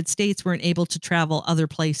United States weren't able to travel other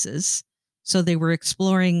places, so they were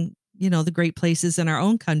exploring, the great places in our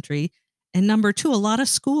own country. And number two, a lot of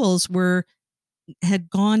schools had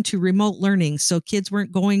gone to remote learning, so kids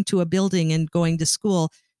weren't going to a building and going to school.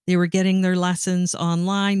 They were getting their lessons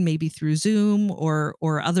online, maybe through Zoom or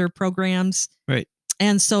other programs. Right.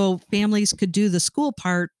 And so families could do the school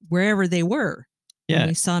part wherever they were. Yeah. And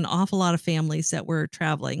we saw an awful lot of families that were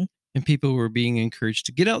traveling. And people were being encouraged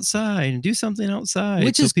to get outside and do something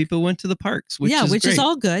outside. So people went to the parks, which is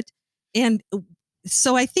all good. And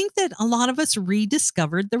so I think that a lot of us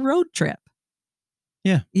rediscovered the road trip.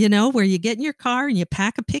 Yeah. Where you get in your car and you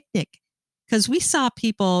pack a picnic. Because we saw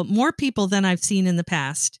more people than I've seen in the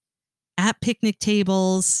past, at picnic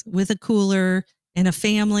tables with a cooler and a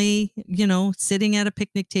family, sitting at a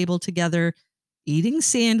picnic table together, eating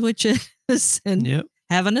sandwiches and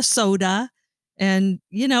having a soda and,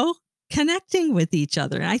 connecting with each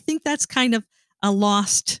other. And I think that's kind of a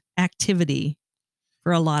lost activity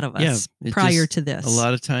for a lot of us prior to this. A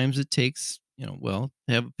lot of times it takes, to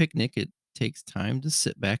have a picnic, it takes time to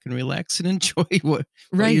sit back and relax and enjoy what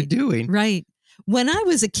you're doing. Right. When I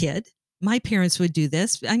was a kid, my parents would do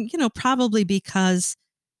this, and, probably because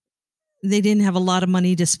they didn't have a lot of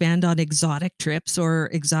money to spend on exotic trips or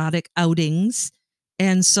exotic outings.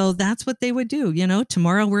 And so that's what they would do.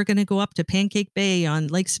 Tomorrow we're going to go up to Pancake Bay on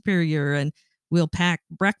Lake Superior, and we'll pack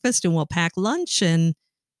breakfast and we'll pack lunch and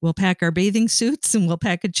we'll pack our bathing suits and we'll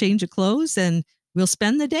pack a change of clothes and we'll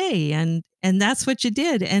spend the day. And that's what you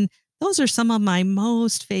did. And those are some of my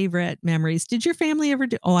most favorite memories. Did your family ever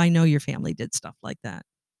do? Oh, I know your family did stuff like that.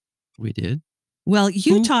 We did. Well,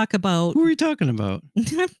 talk about. Who are you talking about?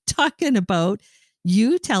 I'm talking about,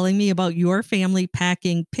 you telling me about your family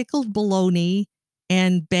packing pickled bologna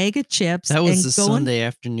and bag of chips That was and the Sunday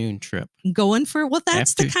afternoon trip. going for, well,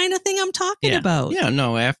 that's the After- kind of thing I'm talking Yeah. about. Yeah,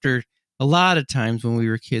 no, after a lot of times when we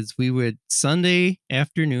were kids, we would Sunday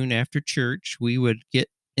afternoon after church, we would get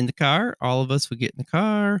in the car. All of us would get in the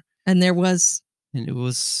car, And there was and it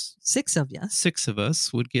was 6 of you. 6 of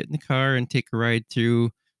us would get in the car and take a ride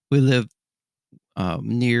through. We live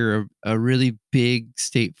near a really big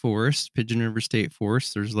state forest, Pigeon River State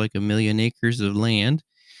Forest. There's like 1 million acres of land,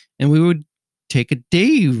 and we would take a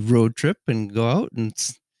day road trip and go out and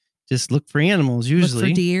just look for animals. Usually,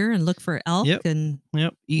 Look for deer and look for elk Yep. and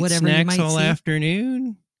Eat whatever you snacks might all see.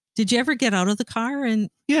 afternoon. Did you ever get out of the car and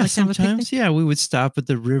Yeah, like, have a picnic? sometimes. Yeah, we would stop at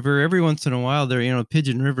the river every once in a while. There,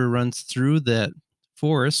 Pigeon River runs through that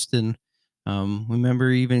forest, and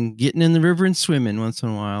remember even getting in the river and swimming once in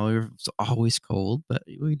a while. It was always cold, but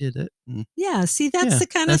we did it. And Yeah, see, that's yeah, the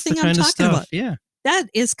kind of that's the thing I'm kind of talking stuff. about. Yeah. That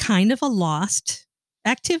is kind of a lost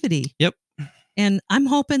activity. Yep. And I'm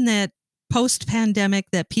hoping that post-pandemic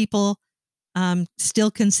that people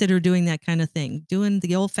still consider doing that kind of thing, doing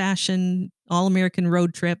the old-fashioned all-American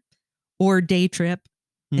road trip or day trip,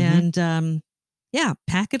 Mhm. and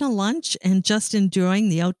packing a lunch and just enjoying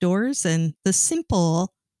the outdoors and the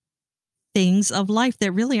simple things of life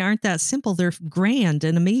that really aren't that simple. They're grand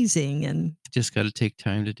and amazing, and Just got to take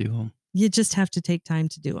time to do them. you just have to take time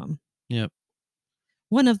to do them. Yep.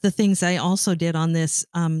 One of the things I also did on this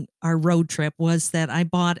our road trip was that I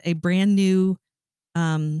bought a brand new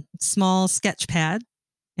small sketch pad,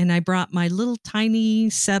 and I brought my little tiny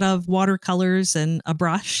set of watercolors and a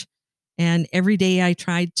brush, and every day I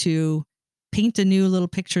tried to paint a new little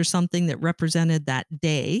picture, something that represented that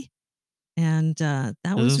day, and that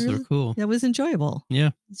was Those are really cool. that was enjoyable.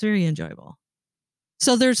 Yeah. It's very enjoyable.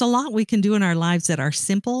 So there's a lot we can do in our lives that are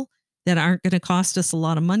simple, that aren't going to cost us a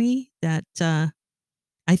lot of money, that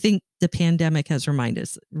I think the pandemic has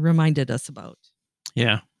reminded us about.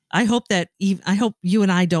 Yeah. I hope you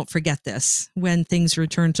and I don't forget this when things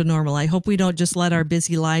return to normal. I hope we don't just let our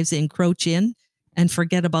busy lives encroach in and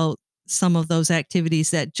forget about some of those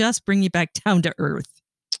activities that just bring you back down to earth.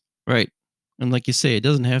 Right. And like you say, it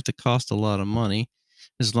doesn't have to cost a lot of money.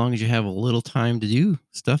 As long as you have a little time to do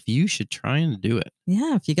stuff, you should try and do it.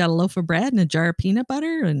 Yeah, if you got a loaf of bread and a jar of peanut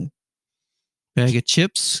butter and Bag of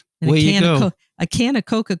chips, and away you go. a can of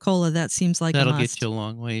Coca-Cola, that seems like That'll a must. get you a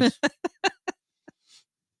long ways.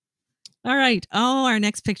 All right. Oh, our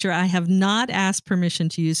next picture. I have not asked permission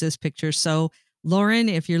to use this picture. So, Lauren,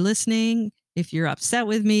 if you're listening, if you're upset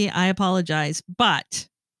with me, I apologize. But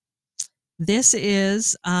this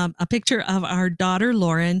is a picture of our daughter,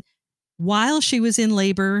 Lauren, while she was in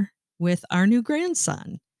labor with our new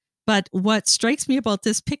grandson. But what strikes me about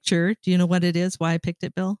this picture, do you know what it is? Why I picked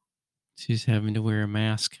it, Bill? She's having to wear a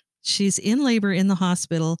mask. She's in labor in the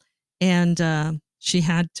hospital, and she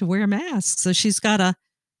had to wear a mask. So she's got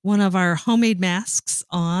one of our homemade masks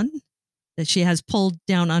on that she has pulled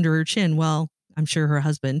down under her chin. Well, I'm sure her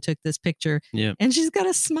husband took this picture. Yep. And she's got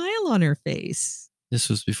a smile on her face. This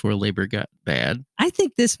was before labor got bad. I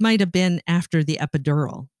think this might have been after the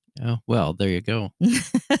epidural. Oh, well, there you go.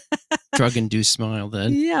 Drug-induced smile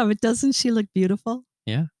then. Yeah, but doesn't she look beautiful?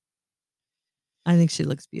 Yeah. I think she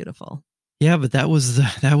looks beautiful. Yeah, but that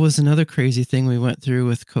was another crazy thing we went through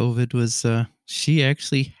with COVID was she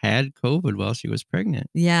actually had COVID while she was pregnant.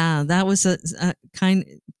 Yeah, that was a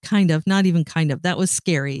kind of, not even kind of, that was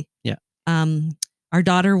scary. Yeah. Our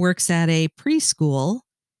daughter works at a preschool,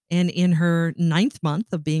 and in her 9th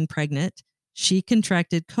month of being pregnant, she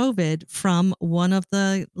contracted COVID from one of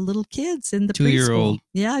the little kids in the 2-year-old. preschool.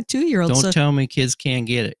 Yeah, 2-year-old. Don't tell me kids can't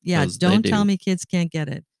get it. Yeah, don't tell me kids can't get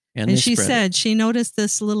it. And she said she noticed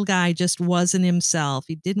this little guy just wasn't himself.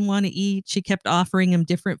 He didn't want to eat. She kept offering him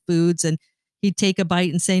different foods, and he'd take a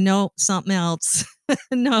bite and say, no, something else.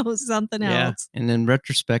 No, something else. And in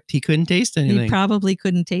retrospect, he couldn't taste anything. He probably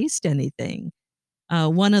couldn't taste anything.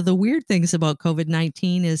 One of the weird things about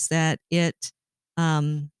COVID-19 is that it,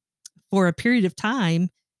 for a period of time,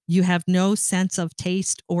 you have no sense of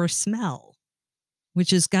taste or smell,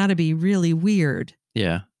 which has got to be really weird.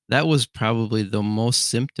 Yeah. That was probably the most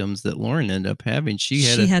symptoms that Lauren ended up having. She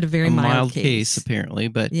had a very mild case apparently,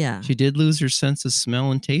 but yeah, she did lose her sense of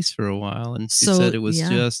smell and taste for a while, and she said it was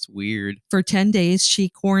just weird. For 10 days, she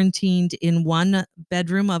quarantined in one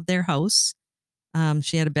bedroom of their house.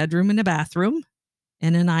 She had a bedroom and a bathroom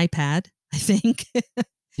and an iPad, I think.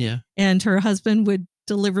 Yeah. And her husband would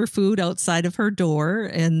deliver food outside of her door,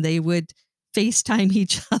 and they would FaceTime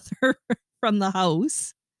each other from the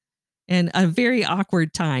house. And a very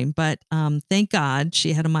awkward time, but thank God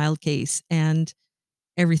she had a mild case and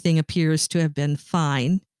everything appears to have been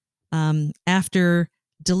fine. After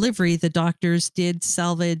delivery, the doctors did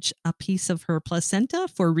salvage a piece of her placenta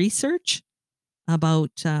for research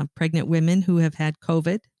about pregnant women who have had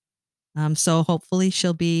COVID. So hopefully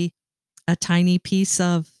she'll be a tiny piece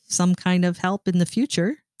of some kind of help in the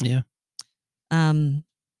future. Yeah.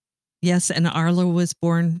 Yes, and Arlo was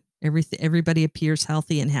born. Everybody appears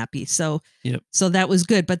healthy and happy. So, Yep. So that was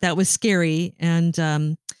good, but that was scary. And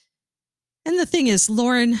the thing is,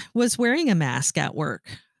 Lauren was wearing a mask at work.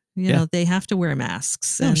 You know, they have to wear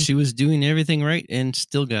masks. No, she was doing everything right and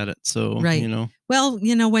still got it. So, right. you know. Well,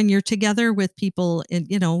 you know, when you're together with people, and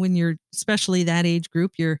you know, when you're especially that age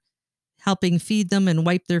group, you're helping feed them and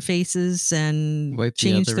wipe their faces and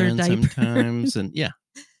change their diaper sometimes, and yeah,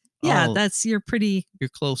 you're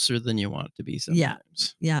closer than you want to be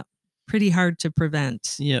sometimes. Yeah, pretty hard to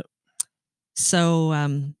prevent. Yep.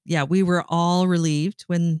 So we were all relieved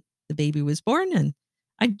when the baby was born, and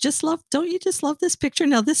I just love. Don't you just love this picture?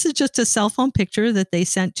 Now this is just a cell phone picture that they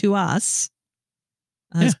sent to us.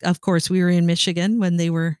 Of course, we were in Michigan when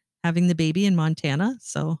they were having the baby in Montana.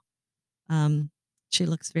 So she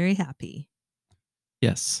looks very happy.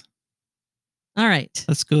 Yes. All right.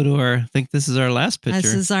 Let's go to I think this is our last picture.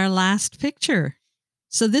 This is our last picture.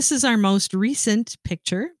 So this is our most recent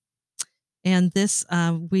picture. And this,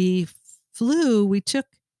 we took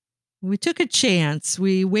a chance.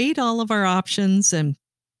 We weighed all of our options and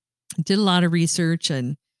did a lot of research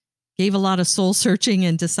and gave a lot of soul searching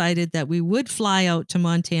and decided that we would fly out to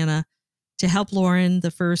Montana to help Lauren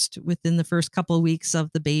within the first couple of weeks of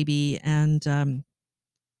the baby. And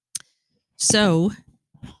so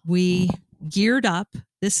we geared up.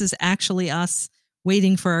 This is actually us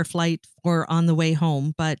waiting for our flight or on the way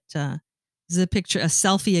home, but this is a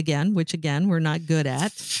selfie again, which again, we're not good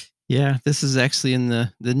at. Yeah, this is actually in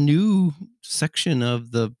the new section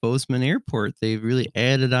of the Bozeman Airport. They've really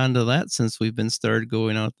added on to that since we've been started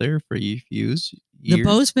going out there for years. The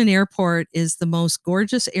Bozeman Airport is the most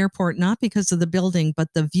gorgeous airport, not because of the building, but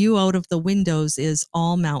the view out of the windows is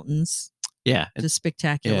all mountains. Yeah, it's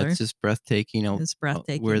spectacular. Yeah, it's just breathtaking. It's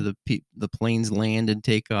breathtaking where the planes land and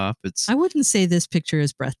take off. I wouldn't say this picture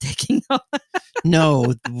is breathtaking.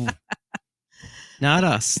 No. Not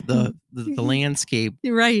us, the landscape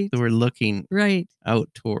right that we're looking out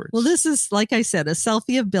towards. Well, this is, like I said, a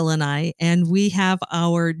selfie of Bill and I, and we have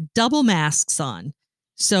our double masks on.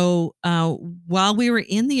 So while we were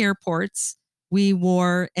in the airports,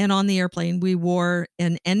 and on the airplane, we wore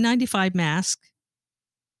an N95 mask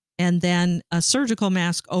and then a surgical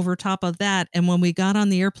mask over top of that. And when we got on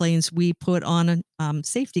the airplanes, we put on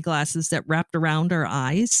safety glasses that wrapped around our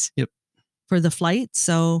eyes for the flight.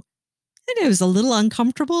 So it was a little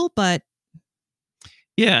uncomfortable, but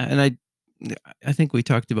yeah. And I think we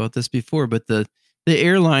talked about this before, but the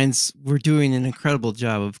airlines were doing an incredible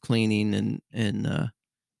job of cleaning and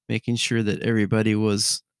making sure that everybody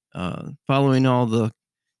was following all the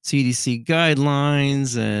CDC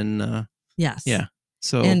guidelines and yes. Yeah.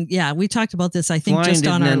 So we talked about this. I think just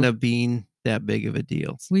on didn't end up being that big of a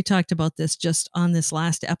deal. We talked about this just on this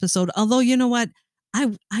last episode. Although, you know what?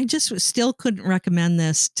 I just still couldn't recommend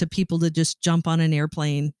this to people to just jump on an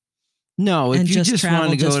airplane. No, if you just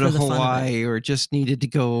wanted to go to Hawaii or just needed to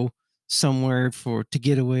go somewhere to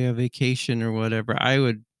get away a vacation or whatever, I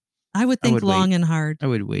would think long and hard. I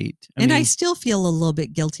would wait. I still feel a little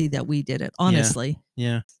bit guilty that we did it, honestly.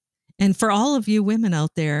 Yeah. And for all of you women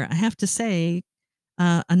out there, I have to say,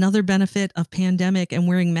 another benefit of pandemic and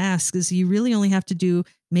wearing masks is you really only have to do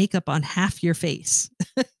makeup on half your face.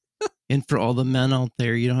 And for all the men out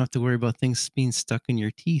there, you don't have to worry about things being stuck in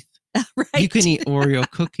your teeth. Right. You can eat Oreo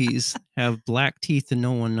cookies, have black teeth, and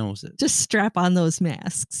no one knows it. Just strap on those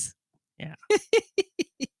masks. Yeah.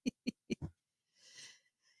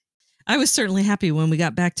 I was certainly happy when we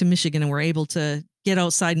got back to Michigan and were able to get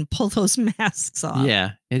outside and pull those masks off.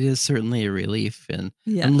 Yeah, it is certainly a relief. And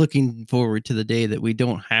I'm looking forward to the day that we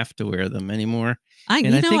don't have to wear them anymore. I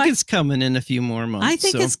think it's coming in a few more months. I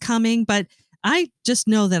think it's coming, but I just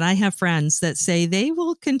know that I have friends that say they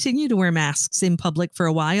will continue to wear masks in public for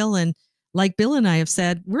a while. And like Bill and I have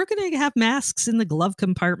said, we're going to have masks in the glove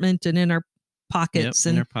compartment and in our pockets.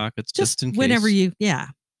 In our pockets, just in case. Whenever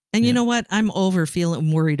And you know what? I'm over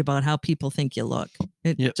feeling worried about how people think you look.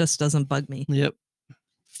 It just doesn't bug me. Yep.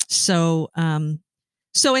 So,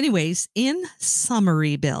 anyways, in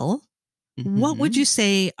summary, Bill, what would you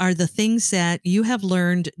say are the things that you have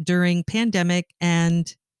learned during pandemic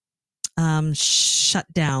and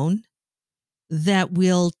shutdown that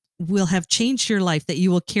will have changed your life that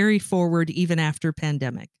you will carry forward even after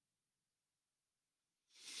pandemic?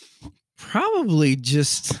 Probably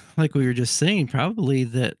just like we were just saying, probably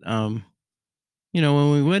that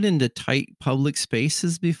when we went into tight public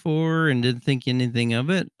spaces before and didn't think anything of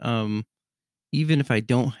it, even if I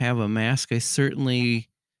don't have a mask, I certainly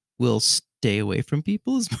will stay away from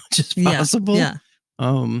people as much as Yeah. possible. Yeah.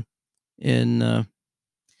 Um, and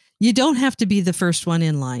You don't have to be the first one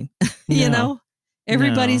in line. You no, know,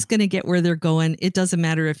 everybody's no, going to get where they're going. It doesn't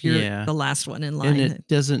matter if you're yeah, the last one in and line. it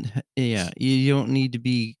doesn't. Yeah, you don't need to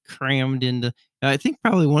be crammed into. I think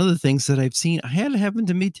probably one of the things that I've seen, I had it happen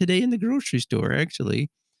to me today in the grocery store. Actually,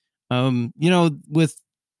 with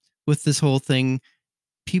this whole thing,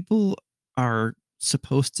 people are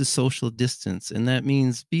supposed to social distance, and that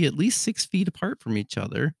means be at least 6 feet apart from each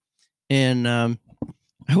other. And I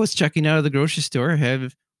was checking out of the grocery store,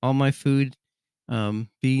 have all my food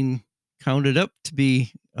being counted up to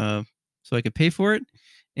be so I could pay for it.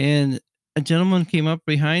 And a gentleman came up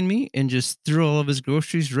behind me and just threw all of his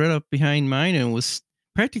groceries right up behind mine and was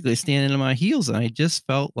practically standing on my heels. And I just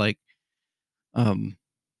felt like, um,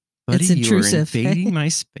 buddy, It's you are intrusive. invading my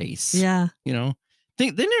space. Yeah. They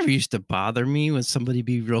never used to bother me when somebody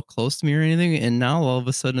be real close to me or anything, and now all of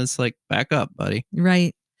a sudden it's like, back up, buddy.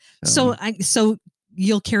 Right. So, So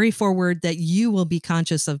you'll carry forward that you will be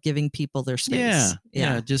conscious of giving people their space.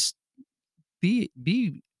 yeah, just be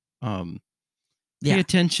um pay Yeah.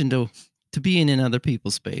 attention to being in other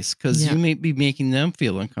people's space, because Yeah. you may be making them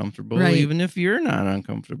feel uncomfortable, Right. even if you're not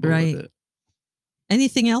uncomfortable Right. with it.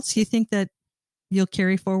 Anything else you think that you'll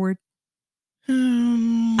carry forward?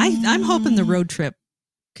 I'm hoping the road trip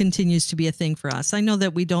continues to be a thing for us. I know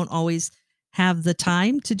that we don't always have the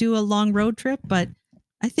time to do a long road trip, but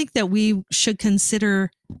I think that we should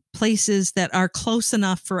consider places that are close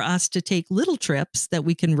enough for us to take little trips that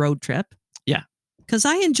we can road trip. Yeah. Because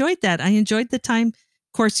I enjoyed that. I enjoyed the time.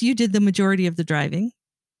 Of course, you did the majority of the driving.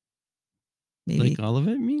 Maybe. Like all of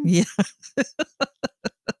it, mean? Yeah. I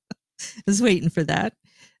was waiting for that.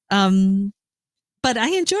 But I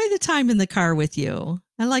enjoy the time in the car with you.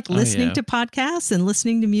 I like listening to podcasts and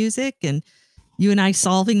listening to music, and you and I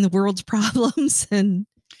solving the world's problems. And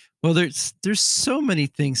well, there's so many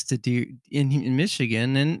things to do in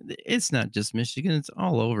Michigan, and it's not just Michigan; it's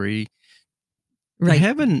all over. right.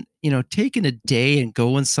 Having taking a day and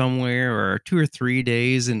going somewhere, or 2 or 3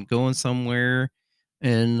 days and going somewhere,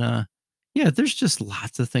 and there's just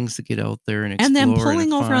lots of things to get out there and explore, And then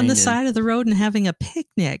pulling over on the find, side of the road and having a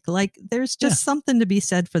picnic. Like there's just something to be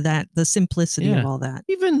said for that, the simplicity of all that.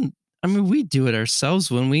 Even, I mean, we do it ourselves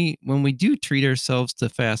when we do treat ourselves to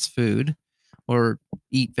fast food or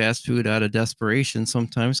eat fast food out of desperation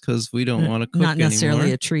sometimes because we don't want to cook Not necessarily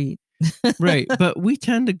anymore. a treat. Right. But we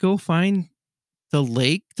tend to go find the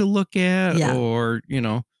lake to look at, or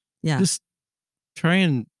just try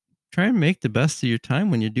and make the best of your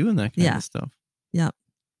time when you're doing that kind of stuff. Yeah.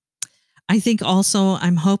 I think also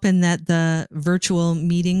I'm hoping that the virtual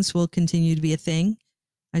meetings will continue to be a thing.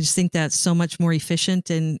 I just think that's so much more efficient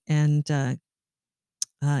and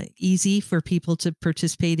easy for people to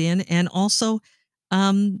participate in, and also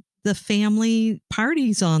the family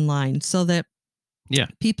parties online, so that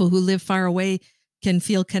people who live far away can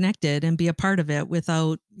feel connected and be a part of it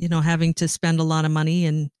without having to spend a lot of money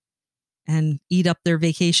and eat up their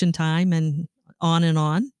vacation time and on and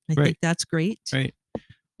on. I think that's great. Right.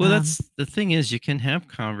 Well, that's the thing is you can have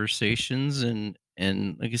conversations and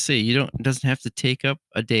like I say, it doesn't have to take up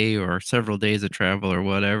a day or several days of travel or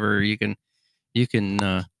whatever. You can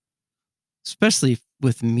especially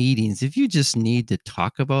with meetings, if you just need to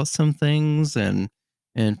talk about some things and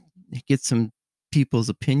get some people's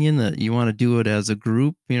opinion that you want to do it as a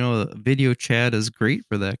group, a video chat is great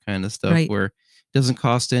for that kind of stuff, where it doesn't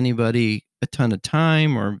cost anybody a ton of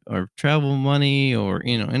time or travel money or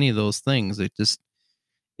any of those things.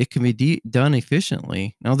 It can be done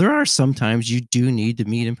efficiently. Now, there are sometimes you do need to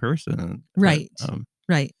meet in person. Right.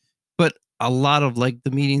 But a lot of like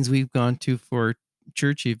the meetings we've gone to for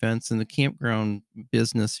church events and the campground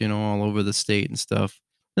business, all over the state and stuff,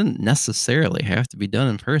 doesn't necessarily have to be done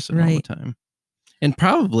in person all the time. And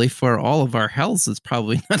probably for all of our health, it's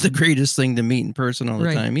probably not the greatest thing to meet in person all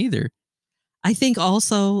the time either. I think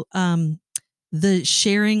also the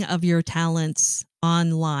sharing of your talents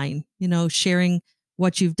online, sharing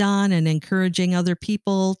what you've done and encouraging other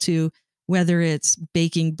people to, whether it's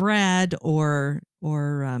baking bread or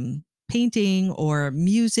painting or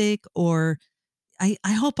music, or I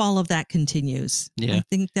hope all of that continues. I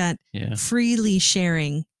think that freely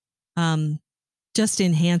sharing just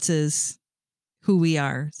enhances who we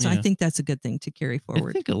are. So I think that's a good thing to carry forward.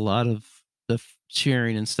 I think a lot of the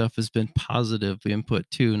sharing and stuff has been positive input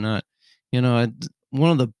too. Not,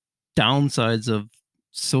 one of the downsides of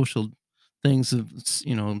social things of,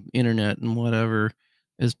 internet and whatever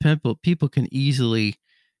is people can easily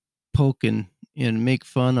poke and and make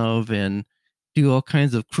fun of and do all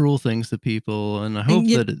kinds of cruel things to people. And I hope And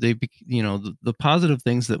that the positive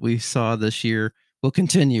things that we saw this year will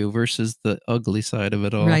continue versus the ugly side of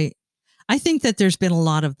it all. right. I think that there's been a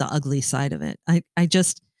lot of the ugly side of it. I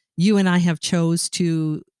just, you and I have chose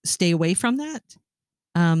to stay away from that.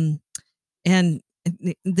 And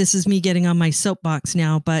this is me getting on my soapbox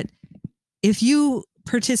now, but if you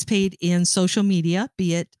participate in social media,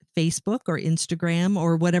 be it Facebook or Instagram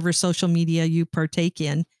or whatever social media you partake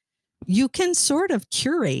in, you can sort of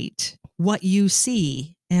curate what you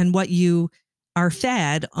see and what you are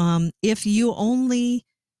fed. If you only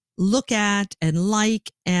look at and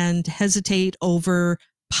like and hesitate over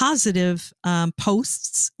positive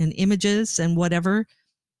posts and images and whatever,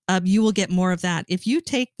 you will get more of that. If you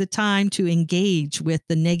take the time to engage with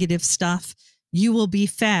the negative stuff, you will be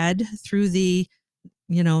fed through the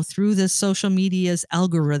social media's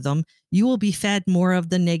algorithm. You will be fed more of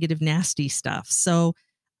the negative, nasty stuff. So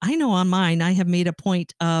I know on mine, I have made a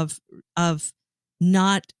point of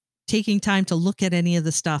not taking time to look at any of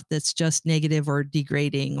the stuff that's just negative or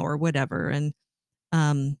degrading or whatever. And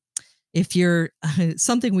if you're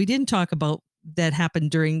something we didn't talk about that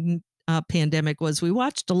happened during pandemic was we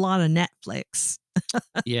watched a lot of Netflix.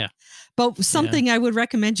 Yeah. But something I would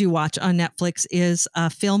recommend you watch on Netflix is a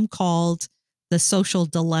film called The Social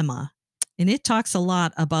Dilemma. And it talks a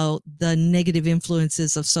lot about the negative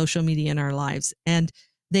influences of social media in our lives. And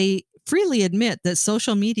they freely admit that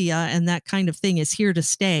social media and that kind of thing is here to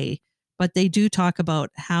stay, but they do talk about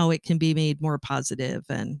how it can be made more positive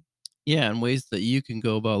and ways that you can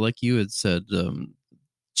go about, like you had said,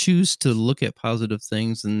 choose to look at positive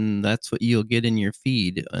things, and that's what you'll get in your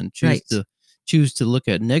feed, and choose to look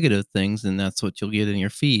at negative things, and that's what you'll get in your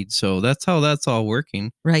feed. So that's how that's all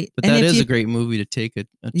working. Right. But that is a great movie to take a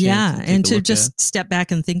chance. Yeah. And to just step back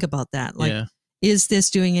and think about that. Like, is this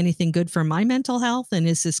doing anything good for my mental health? And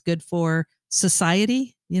is this good for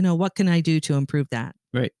society? What can I do to improve that?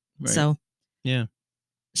 Right. So, yeah.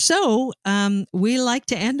 So we like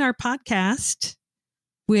to end our podcast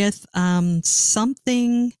with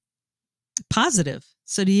something positive.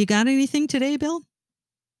 So do you got anything today, Bill?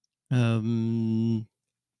 I know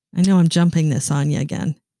I'm jumping this on you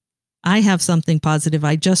again. I have something positive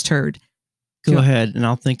I just heard. Go ahead, and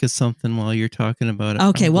I'll think of something while you're talking about it.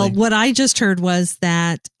 Okay, well, what I just heard was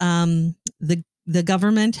that the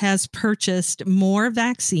government has purchased more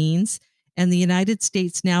vaccines, and the United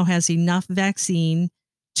States now has enough vaccine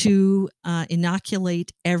to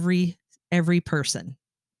inoculate every person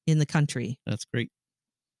in the country. That's great.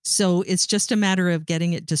 So it's just a matter of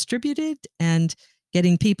getting it distributed and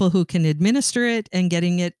getting people who can administer it and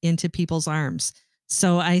getting it into people's arms.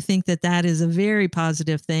 So I think that is a very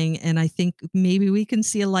positive thing. And I think maybe we can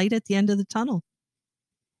see a light at the end of the tunnel.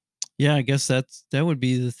 Yeah, I guess that would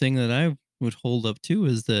be the thing that I would hold up too,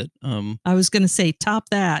 is that I was going to say top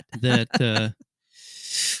that.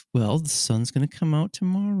 Well, the sun's going to come out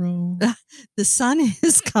tomorrow. The sun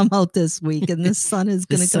has come out this week, and the sun is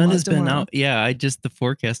going to come out tomorrow. The sun has been out. Yeah, the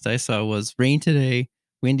forecast I saw was rain today,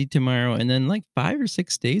 windy tomorrow, and then like 5 or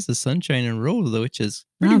 6 days of sunshine in a row, which is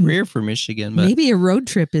pretty rare for Michigan. But maybe a road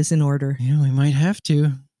trip is in order. Yeah, we might have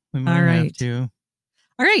to. All right. All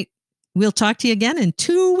right. We'll talk to you again in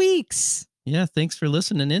 2 weeks. Yeah, thanks for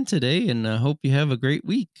listening in today, and I hope you have a great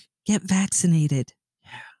week. Get vaccinated. Yeah.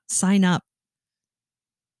 Sign up.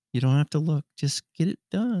 You don't have to look. Just get it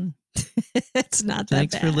done. It's not that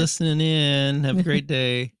bad. Thanks for listening in. Have a great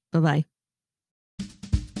day. Bye-bye.